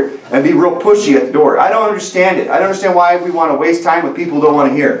verses here and be real pushy at the door. I don't understand it. I don't understand why we want to waste time with people who don't want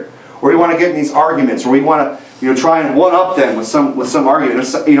to hear. Or we want to get in these arguments. Or we want to, try and one-up them with some argument.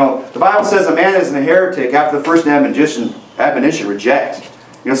 The Bible says a man isn't a heretic after the first admonition, reject.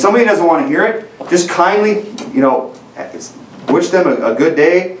 Somebody doesn't want to hear it, just kindly, wish them a good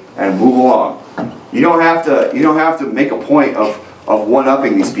day and move along. You don't have to make a point of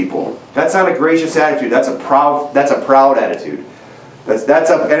one-upping these people. That's not a gracious attitude. That's a proud attitude.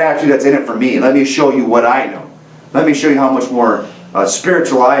 That's an attitude that's in it for me. Let me show you what I know. Let me show you how much more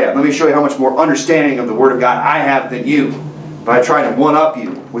spiritual I am. Let me show you how much more understanding of the Word of God I have than you. By trying to one-up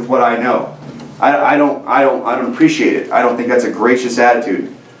you with what I know. I don't appreciate it. I don't think that's a gracious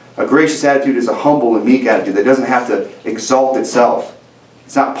attitude. A gracious attitude is a humble and meek attitude that doesn't have to exalt itself.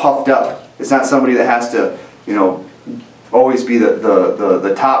 It's not puffed up. It's not somebody that has to, always be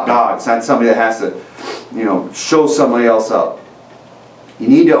the top dog. It's not somebody that has to, show somebody else up. You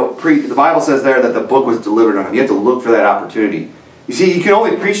need to preach. The Bible says there that the book was delivered on him. You have to look for that opportunity. You see, you can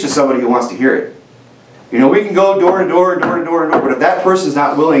only preach to somebody who wants to hear it. We can go door to door, but if that person's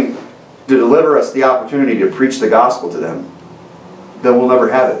not willing to deliver us the opportunity to preach the gospel to them, then we'll never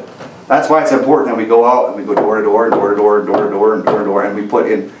have it. That's why it's important that we go out and we go door to door, and we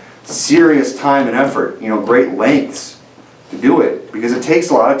put in serious time and effort, great lengths to do it, because it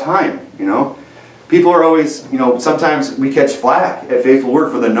takes a lot of time, People are always, sometimes we catch flack at Faithful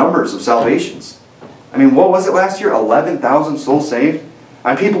Word for the numbers of salvations. What was it last year? 11,000 souls saved?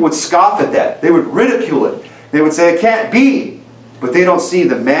 And people would scoff at that. They would ridicule it. They would say it can't be. But they don't see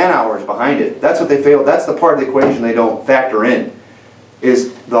the man hours behind it. That's what they fail. That's the part of the equation they don't factor in.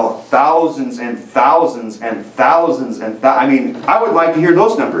 Is the thousands and thousands and thousands and I would like to hear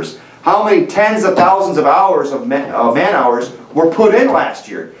those numbers. How many tens of thousands of hours of man hours were put in last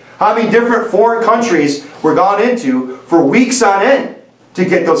year? How many different foreign countries were gone into for weeks on end to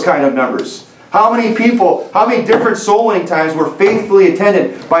get those kind of numbers? How many people, how many different soul winning times were faithfully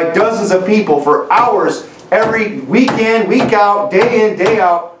attended by dozens of people for hours every week in, week out, day in, day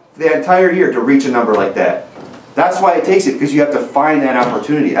out, for the entire year to reach a number like that? That's why it takes it, because you have to find that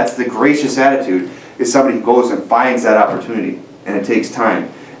opportunity. That's the gracious attitude, is somebody who goes and finds that opportunity, and it takes time.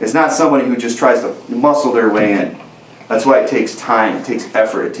 It's not somebody who just tries to muscle their way in. That's why it takes time, it takes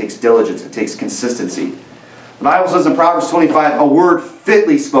effort, it takes diligence, it takes consistency. The Bible says in Proverbs 25, a word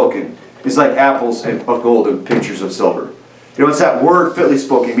fitly spoken is like apples of gold and pictures of silver. It's that word fitly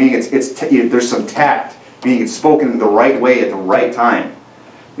spoken, meaning there's some tact, meaning it's spoken in the right way at the right time.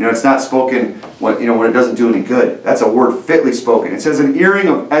 You know, it's not spoken when it doesn't do any good. That's a word fitly spoken. It says, as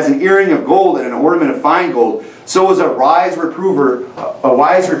an earring of gold and an ornament of fine gold, so is a wise reprover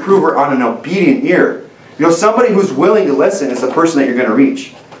on an obedient ear. You know, somebody who's willing to listen is the person that you're going to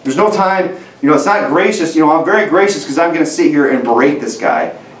reach. There's no time, it's not gracious. I'm very gracious because I'm going to sit here and berate this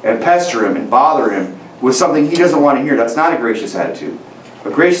guy and pester him and bother him with something he doesn't want to hear. That's not a gracious attitude.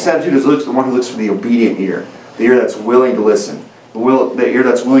 A gracious attitude is the one who looks for the obedient ear, the ear that's willing to listen, the ear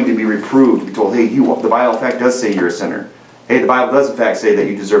that's willing to be reproved, to be told, hey, the Bible in fact does say you're a sinner. Hey, the Bible does in fact say that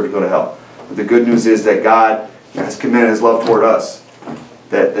you deserve to go to hell. But the good news is that God has commended His love toward us,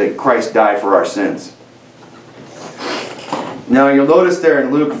 that Christ died for our sins. Now you'll notice there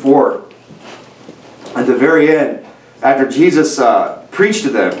in Luke 4, at the very end, after Jesus preached to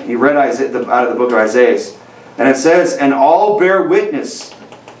them, He read out of the book of Isaiah, and it says, and all bear witness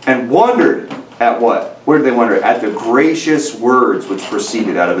and wondered at what? Where did they wonder? At the gracious words which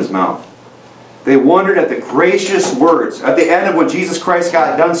proceeded out of His mouth. They wondered at the gracious words. At the end of when Jesus Christ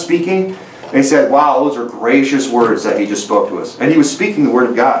got done speaking, they said, wow, those are gracious words that He just spoke to us. And He was speaking the Word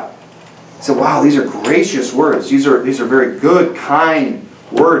of God. He said, wow, these are gracious words. These are very good, kind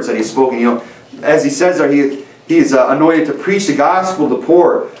words that He's spoken. As He says there, He is anointed to preach the gospel to the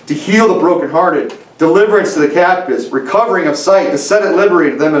poor, to heal the brokenhearted, deliverance to the captives, recovering of sight, to set at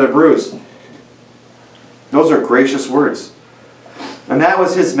liberty to them that are bruised. Those are gracious words. And that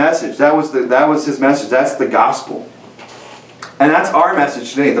was His message. That was His message. That's the gospel. And that's our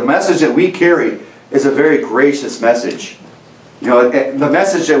message today. The message that we carry is a very gracious message. The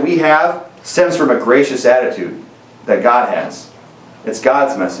message that we have stems from a gracious attitude that God has. It's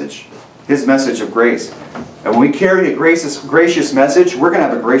God's message. His message of grace. And when we carry a gracious message, we're going to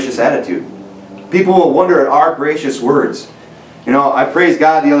have a gracious attitude. People will wonder at our gracious words. I praise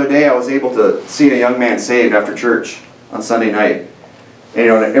God the other day I was able to see a young man saved after church on Sunday night.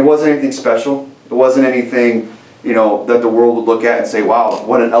 And it wasn't anything special. It wasn't anything, that the world would look at and say, wow,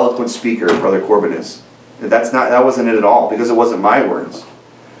 what an eloquent speaker Brother Corbin is. That wasn't it at all, because it wasn't my words.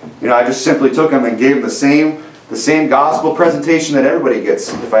 I just simply took him and gave him the same gospel presentation that everybody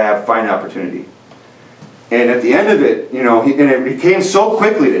gets if I find opportunity. And at the end of it, and it came so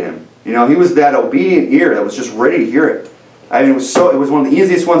quickly to him. He was that obedient ear that was just ready to hear it. I mean, it was one of the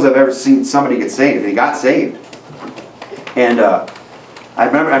easiest ones I've ever seen somebody get saved. And he got saved. And I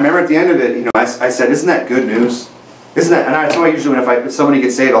remember at the end of it, I said, isn't that good news? Isn't that? And that's why usually if somebody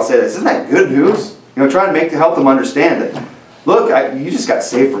gets saved, I'll say this, isn't that good news? Trying to help them understand that, look, you just got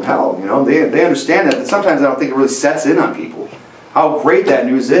saved from hell. They understand that. And sometimes I don't think it really sets in on people how great that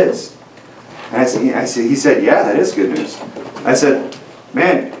news is. And he said, yeah, that is good news. I said,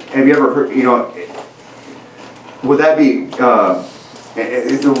 man, have you ever heard, would that be,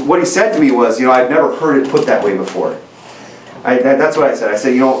 what he said to me was, I've never heard it put that way before. That's what I said. I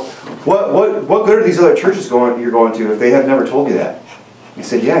said, what good are these other churches you're going to if they have never told you that? He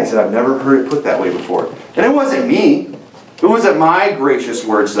said, yeah. He said, I've never heard it put that way before. And it wasn't me. It wasn't my gracious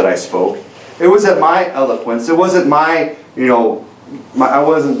words that I spoke. It wasn't my eloquence. It wasn't I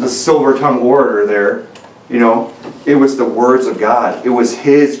wasn't the silver-tongued orator there. It was the words of God. It was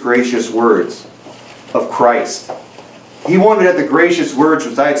His gracious words of Christ. He wanted at the gracious words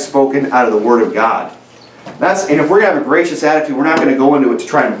which I had spoken out of the Word of God. And if we're going to have a gracious attitude, we're not going to go into it to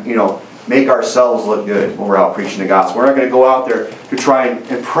try and, make ourselves look good when we're out preaching the gospel. We're not going to go out there to try and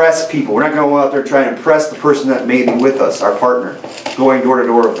impress people. We're not going to go out there to try and impress the person that may be with us, our partner, going door to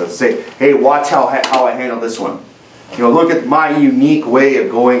door with us. Say, hey, watch how I handle this one. Look at my unique way of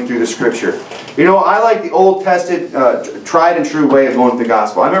going through the Scripture. I like the Old Testament, tried and true way of going through the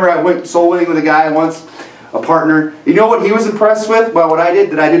gospel. I remember I went soul winning with a guy once, a partner. You know what he was impressed with? Well, what I did,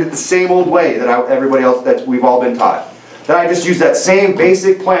 that I did it the same old way that everybody else, that we've all been taught. That I just use that same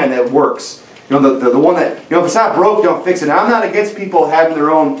basic plan that works. The one that, if it's not broke, don't fix it. Now, I'm not against people having their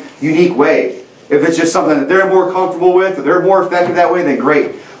own unique way. If it's just something that they're more comfortable with, or they're more effective that way, then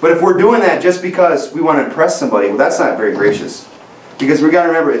great. But if we're doing that just because we want to impress somebody, well, that's not very gracious. Because we've got to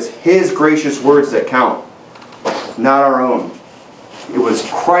remember, it's His gracious words that count, not our own. It was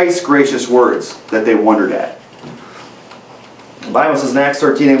Christ's gracious words that they wondered at. The Bible says in Acts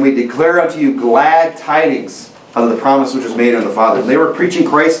 13, and we declare unto you glad tidings of the promise which was made unto the fathers. They were preaching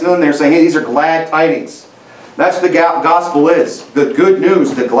Christ to them. They were saying, hey, these are glad tidings. That's what the gospel is. The good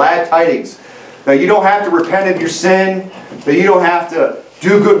news, the glad tidings. That you don't have to repent of your sin. That you don't have to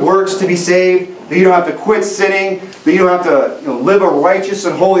do good works to be saved. That you don't have to quit sinning. That you don't have to live a righteous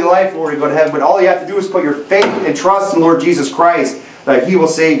and holy life in order to go to heaven. But all you have to do is put your faith and trust in the Lord Jesus Christ, that He will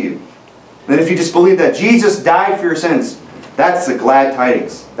save you. And if you just believe that Jesus died for your sins, that's the glad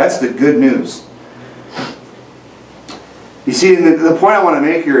tidings. That's the good news. You see, the point I want to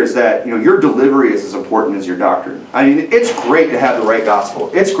make here is that your delivery is as important as your doctrine. I mean, it's great to have the right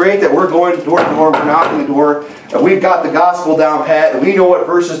gospel. It's great that we're going door to door, we're knocking the door, and we've got the gospel down pat, and we know what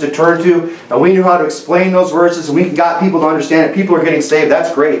verses to turn to, and we know how to explain those verses, and we got people to understand it. People are getting saved.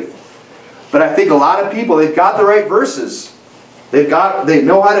 That's great. But I think a lot of people, they've got the right verses. They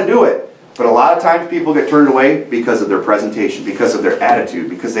know how to do it. But a lot of times people get turned away because of their presentation, because of their attitude,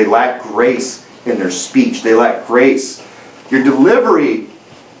 because they lack grace in their speech. They lack grace. Your delivery,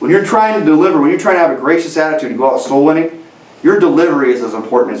 when you're trying to deliver, when you're trying to have a gracious attitude and go out soul winning, your delivery is as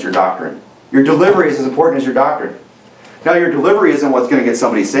important as your doctrine. Your delivery is as important as your doctrine. Now, your delivery isn't what's going to get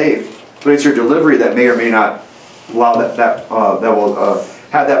somebody saved, but it's your delivery that may or may not allow that will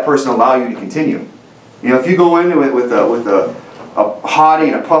have that person allow you to continue. If you go into it with a haughty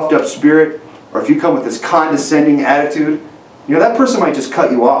and a puffed up spirit, or if you come with this condescending attitude, that person might just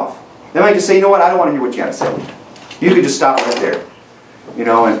cut you off. They might just say, you know what, I don't want to hear what you have to say. You could just stop right there.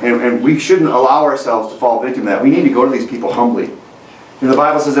 And we shouldn't allow ourselves to fall victim to that. We need to go to these people humbly. The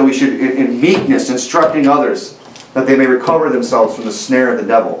Bible says that we should, in meekness, instructing others that they may recover themselves from the snare of the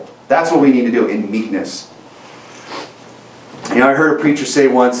devil. That's what we need to do, in meekness. I heard a preacher say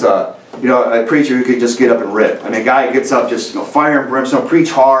once, a preacher who could just get up and rip. I mean, a guy who gets up, just fire and brimstone,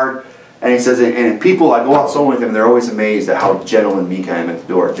 preach hard. And he says, and people, I go out soul with them, they're always amazed at how gentle and meek I am at the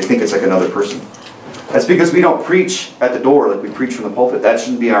door. They think it's like another person. That's because we don't preach at the door like we preach from the pulpit. That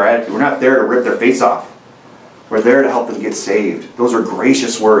shouldn't be our attitude. We're not there to rip their face off. We're there to help them get saved. Those are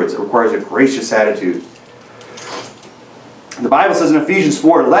gracious words. It requires a gracious attitude. The Bible says in Ephesians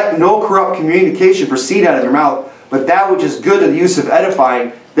 4, let no corrupt communication proceed out of your mouth, but that which is good to the use of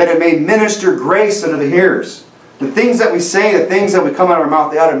edifying, that it may minister grace unto the hearers. The things that we say, the things that we come out of our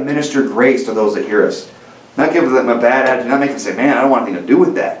mouth, they ought to minister grace to those that hear us. Not give them a bad attitude, not make them say, man, I don't want anything to do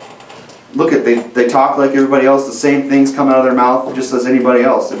with that. Look at, they talk like everybody else, the same things come out of their mouth just as anybody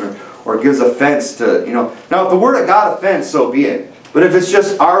else, or gives offense to, Now, if the Word of God offends, so be it. But if it's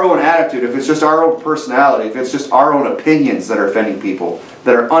just our own attitude, if it's just our own personality, if it's just our own opinions that are offending people,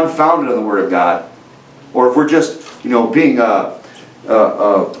 that are unfounded on the Word of God, or if we're just, being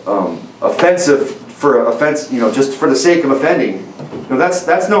offensive for offense, just for the sake of offending,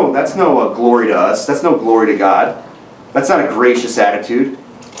 that's no glory to us. That's no glory to God. That's not a gracious attitude.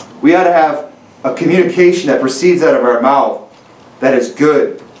 We ought to have a communication that proceeds out of our mouth that is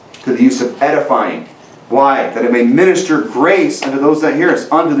good to the use of edifying. Why? That it may minister grace unto those that hear us,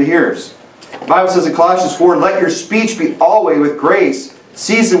 unto the hearers. The Bible says in Colossians 4, let your speech be always with grace,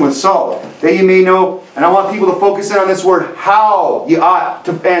 seasoned with salt, that you may know, and I want people to focus in on this word, how you ought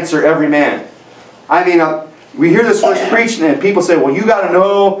to answer every man. I mean, we hear this verse preached and people say, well, you got to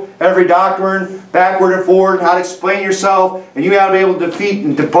know every doctrine, backward and forward, and how to explain yourself, and you got to be able to defeat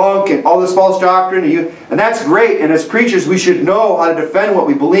and debunk and all this false doctrine. And that's great, and as preachers we should know how to defend what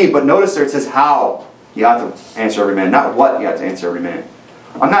we believe, but notice there it says how you ought to answer every man, not what you ought to answer every man.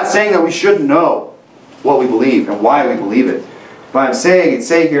 I'm not saying that we shouldn't know what we believe and why we believe it, but I'm saying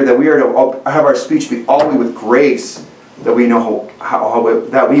here that we are to have our speech be always with grace, that we know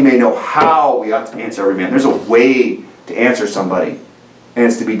that we may know how we ought to answer every man. There's a way to answer somebody, and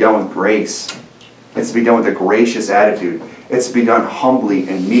it's to be done with grace. It's to be done with a gracious attitude. It's to be done humbly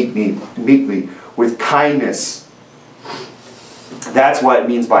and meekly, with kindness. That's what it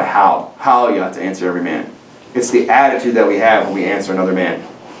means by how. How you ought to answer every man. It's the attitude that we have when we answer another man.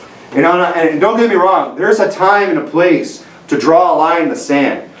 And don't get me wrong, there's a time and a place to draw a line in the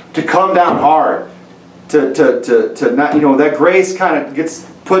sand, to come down hard, to not, that grace kind of gets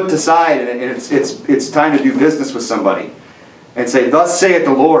put aside, and it's time to do business with somebody and say, thus saith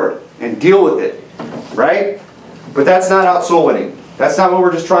the Lord, and deal with it, right? But that's not out soul winning. That's not when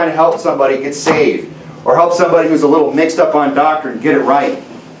we're just trying to help somebody get saved, or help somebody who's a little mixed up on doctrine get it right.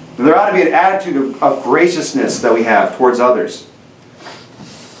 There ought to be an attitude of graciousness that we have towards others,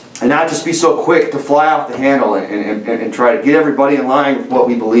 and not just be so quick to fly off the handle and try to get everybody in line with what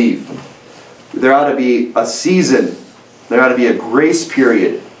we believe. There ought to be a season, there ought to be a grace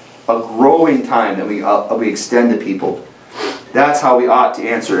period, a growing time that we extend to people. That's how we ought to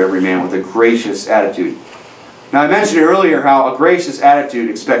answer every man, with a gracious attitude. Now I mentioned earlier how a gracious attitude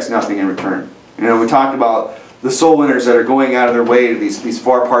expects nothing in return. We talked about the soul winners that are going out of their way to these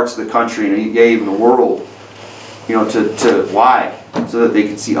far parts of the country and even the world. Why? So that they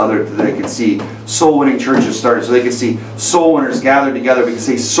can see soul winning churches started, so they can see soul winners gathered together, we can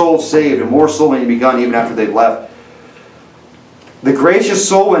see souls saved and more soul winning begun even after they've left. The gracious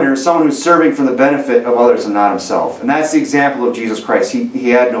soul winner is someone who's serving for the benefit of others and not himself. And that's the example of Jesus Christ. He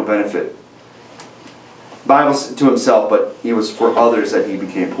had no benefit. The Bible to himself, but it was for others that he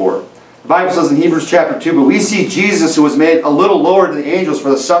became poor. The Bible says in Hebrews chapter 2, but we see Jesus, who was made a little lower than the angels for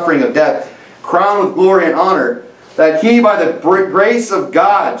the suffering of death, crowned with glory and honor, that he by the grace of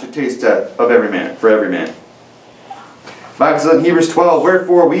God should taste death of every man, for every man. The Bible says in Hebrews 12,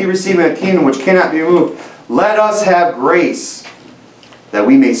 wherefore we receive a kingdom which cannot be moved. Let us have grace, that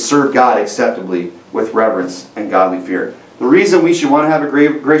we may serve God acceptably with reverence and godly fear. The reason we should want to have a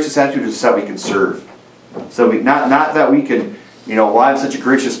gracious attitude is so that we can serve. So not that we can, well, I'm such a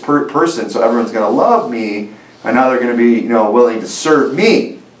gracious person, so everyone's going to love me, and now they're going to be, willing to serve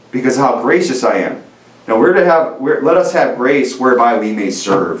me because of how gracious I am. Now let us have grace whereby we may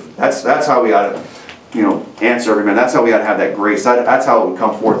serve. That's how we ought to, answer every man. That's how we ought to have that grace. That's how it would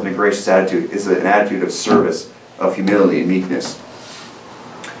come forth in a gracious attitude, is an attitude of service, of humility and meekness.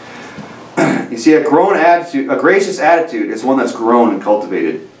 You see, a gracious attitude is one that's grown and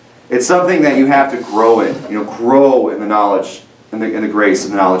cultivated. It's something that you have to grow in. Grow in the knowledge, in the grace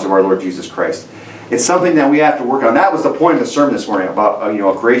and the knowledge of our Lord Jesus Christ. It's something that we have to work on. That was the point of the sermon this morning about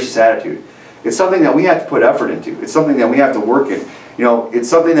a gracious attitude. It's something that we have to put effort into. It's something that we have to work in. It's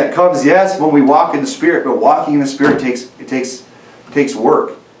something that comes, yes, when we walk in the Spirit, but walking in the Spirit takes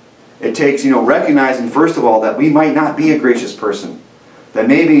work. It takes, recognizing, first of all, that we might not be a gracious person. That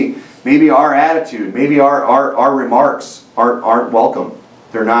maybe our attitude, maybe our remarks aren't welcome.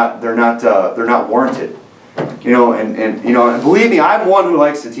 They're not warranted. And believe me, I'm one who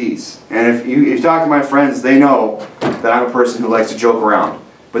likes to tease. And if you talk to my friends, they know that I'm a person who likes to joke around.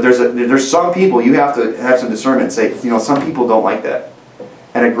 But there's some people you have to have some discernment and say, some people don't like that.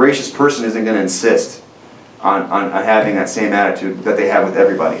 And a gracious person isn't going to insist on having that same attitude that they have with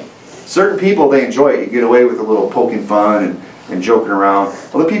everybody. Certain people, they enjoy it. You get away with a little poking fun and joking around.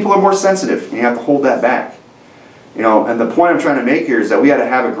 Other people are more sensitive, and you have to hold that back. And the point I'm trying to make here is that we got to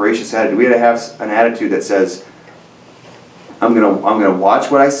have a gracious attitude. We got to have an attitude that says, I'm gonna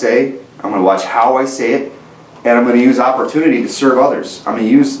watch what I say. I'm gonna watch how I say it. And I'm going to use opportunity to serve others. I'm going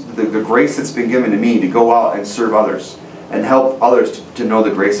to use the grace that's been given to me to go out and serve others and help others to know the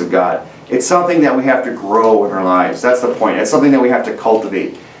grace of God. It's something that we have to grow in our lives. That's the point. It's something that we have to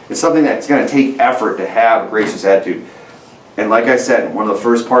cultivate. It's something that's going to take effort to have a gracious attitude. And like I said, one of the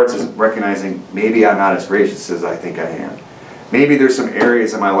first parts is recognizing maybe I'm not as gracious as I think I am. Maybe there's some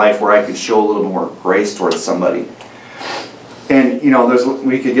areas in my life where I could show a little more grace towards somebody. And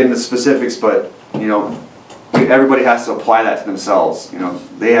we could get into specifics, but everybody has to apply that to themselves.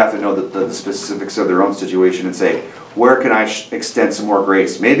 They have to know the specifics of their own situation and say, where can I extend some more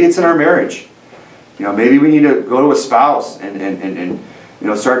grace? Maybe it's in our marriage. Maybe we need to go to a spouse and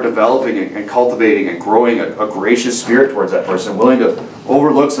start developing and cultivating and growing a gracious spirit towards that person, willing to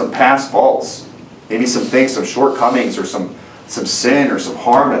overlook some past faults, maybe some things, some shortcomings, or some sin or some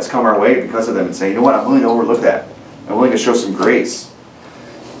harm that's come our way because of them, and say, you know what, I'm willing to overlook that. I'm willing to show some grace.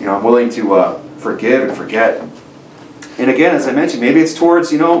 I'm willing to forgive and forget. And again, as I mentioned, maybe it's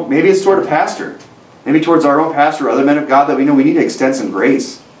towards, maybe it's toward a pastor. Maybe towards our own pastor or other men of God that we know we need to extend some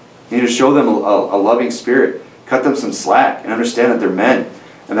grace. We need to show them a loving spirit. Cut them some slack and understand that they're men.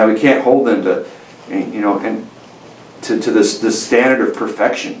 And that we can't hold them to, to this standard of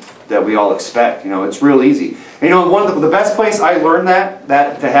perfection that we all expect. It's real easy. And one of the best place I learned that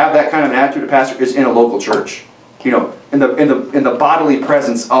to have that kind of an attitude of pastor is in a local church. In the bodily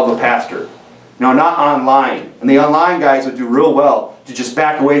presence of a pastor. Not online. And the online guys would do real well to just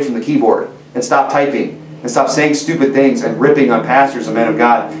back away from the keyboard and stop typing and stop saying stupid things and ripping on pastors and men of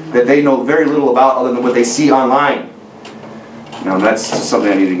God that they know very little about other than what they see online. That's just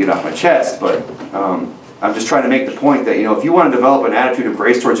something I need to get off my chest, but I'm just trying to make the point that, if you want to develop an attitude of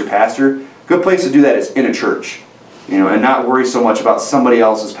grace towards your pastor, a good place to do that is in a church. And not worry so much about somebody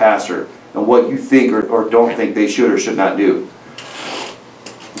else's pastor and what you think or don't think they should or should not do.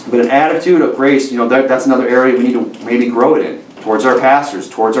 But an attitude of grace, that's another area we need to maybe grow it in. Towards our pastors,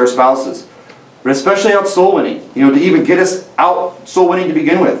 towards our spouses. But especially out soul winning. To even get us out soul winning to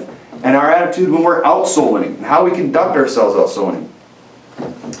begin with. And our attitude when we're out soul winning. And how we conduct ourselves out soul winning.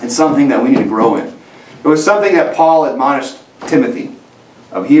 It's something that we need to grow in. It was something that Paul admonished Timothy.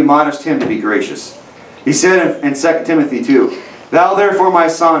 He admonished him to be gracious. He said in 2 Timothy 2, Thou therefore, my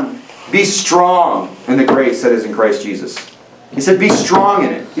son, be strong in the grace that is in Christ Jesus. He said, be strong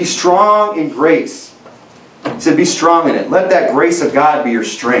in it. Be strong in grace. He said, be strong in it. Let that grace of God be your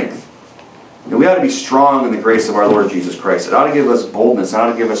strength. And we ought to be strong in the grace of our Lord Jesus Christ. It ought to give us boldness. It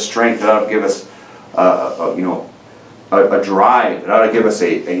ought to give us strength. It ought to give us, a drive. It ought to give us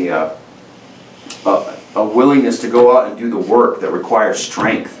a willingness to go out and do the work that requires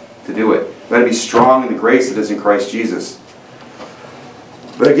strength to do it. We ought to be strong in the grace that is in Christ Jesus.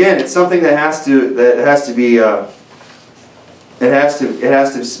 But again, it's something that has to be it has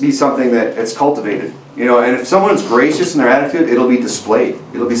to be something that it's cultivated. You know, and if someone's gracious in their attitude, it'll be displayed.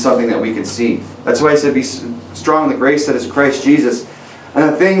 It'll be something that we can see. That's why I said, be strong in the grace that is Christ Jesus.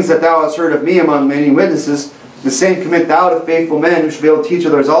 And the things that thou hast heard of me among many witnesses, the same commit thou to faithful men who should be able to teach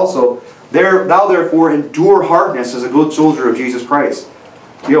others also. Thou therefore endure hardness as a good soldier of Jesus Christ.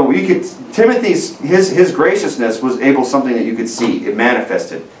 You know, Timothy's his graciousness was something that you could see. It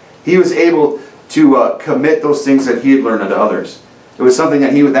manifested. He was able to commit those things that he had learned unto others. It was something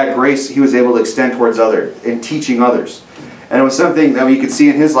that that grace he was able to extend towards others in teaching others. And it was something that you could see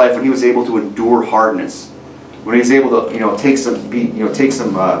in his life when he was able to endure hardness, when he was able to take some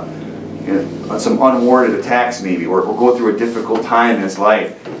unwarranted attacks maybe, or go through a difficult time in his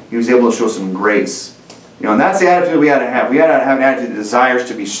life. He was able to show some grace. You know, and that's the attitude we got to have. We got to have an attitude that desires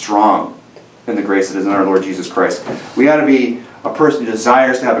to be strong in the grace that is in our Lord Jesus Christ. We got to be a person who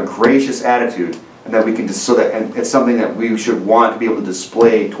desires to have a gracious attitude, and that we can and it's something that we should want to be able to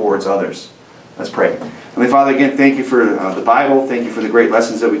display towards others. Let's pray. Heavenly Father, again, thank you for the Bible. Thank you for the great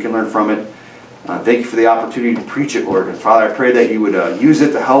lessons that we can learn from it. Thank you for the opportunity to preach it, Lord. And Father, I pray that you would use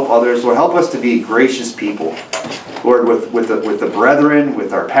it to help others. Lord, help us to be gracious people. Lord, with the brethren,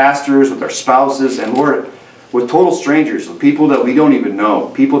 with our pastors, with our spouses, and Lord, with total strangers, with people that we don't even know,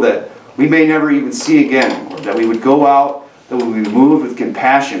 people that we may never even see again. Lord, that we would go out, that we would be moved with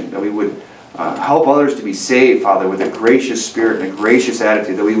compassion, that we would help others to be saved, Father, with a gracious spirit and a gracious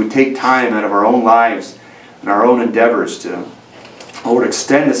attitude, that we would take time out of our own lives and our own endeavors to, Lord,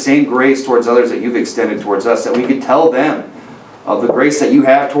 extend the same grace towards others that you've extended towards us, that we could tell them of the grace that you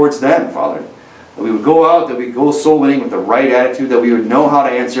have towards them, Father. That we would go out, that we would go soul winning with the right attitude, that we would know how to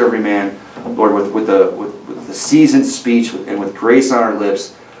answer every man, Lord, with the seasoned speech and with grace on our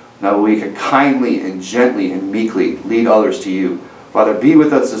lips, that we could kindly and gently and meekly lead others to you. Father, be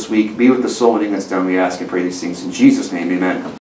with us this week. Be with the soul winning that's done. We ask and pray these things in Jesus' name. Amen.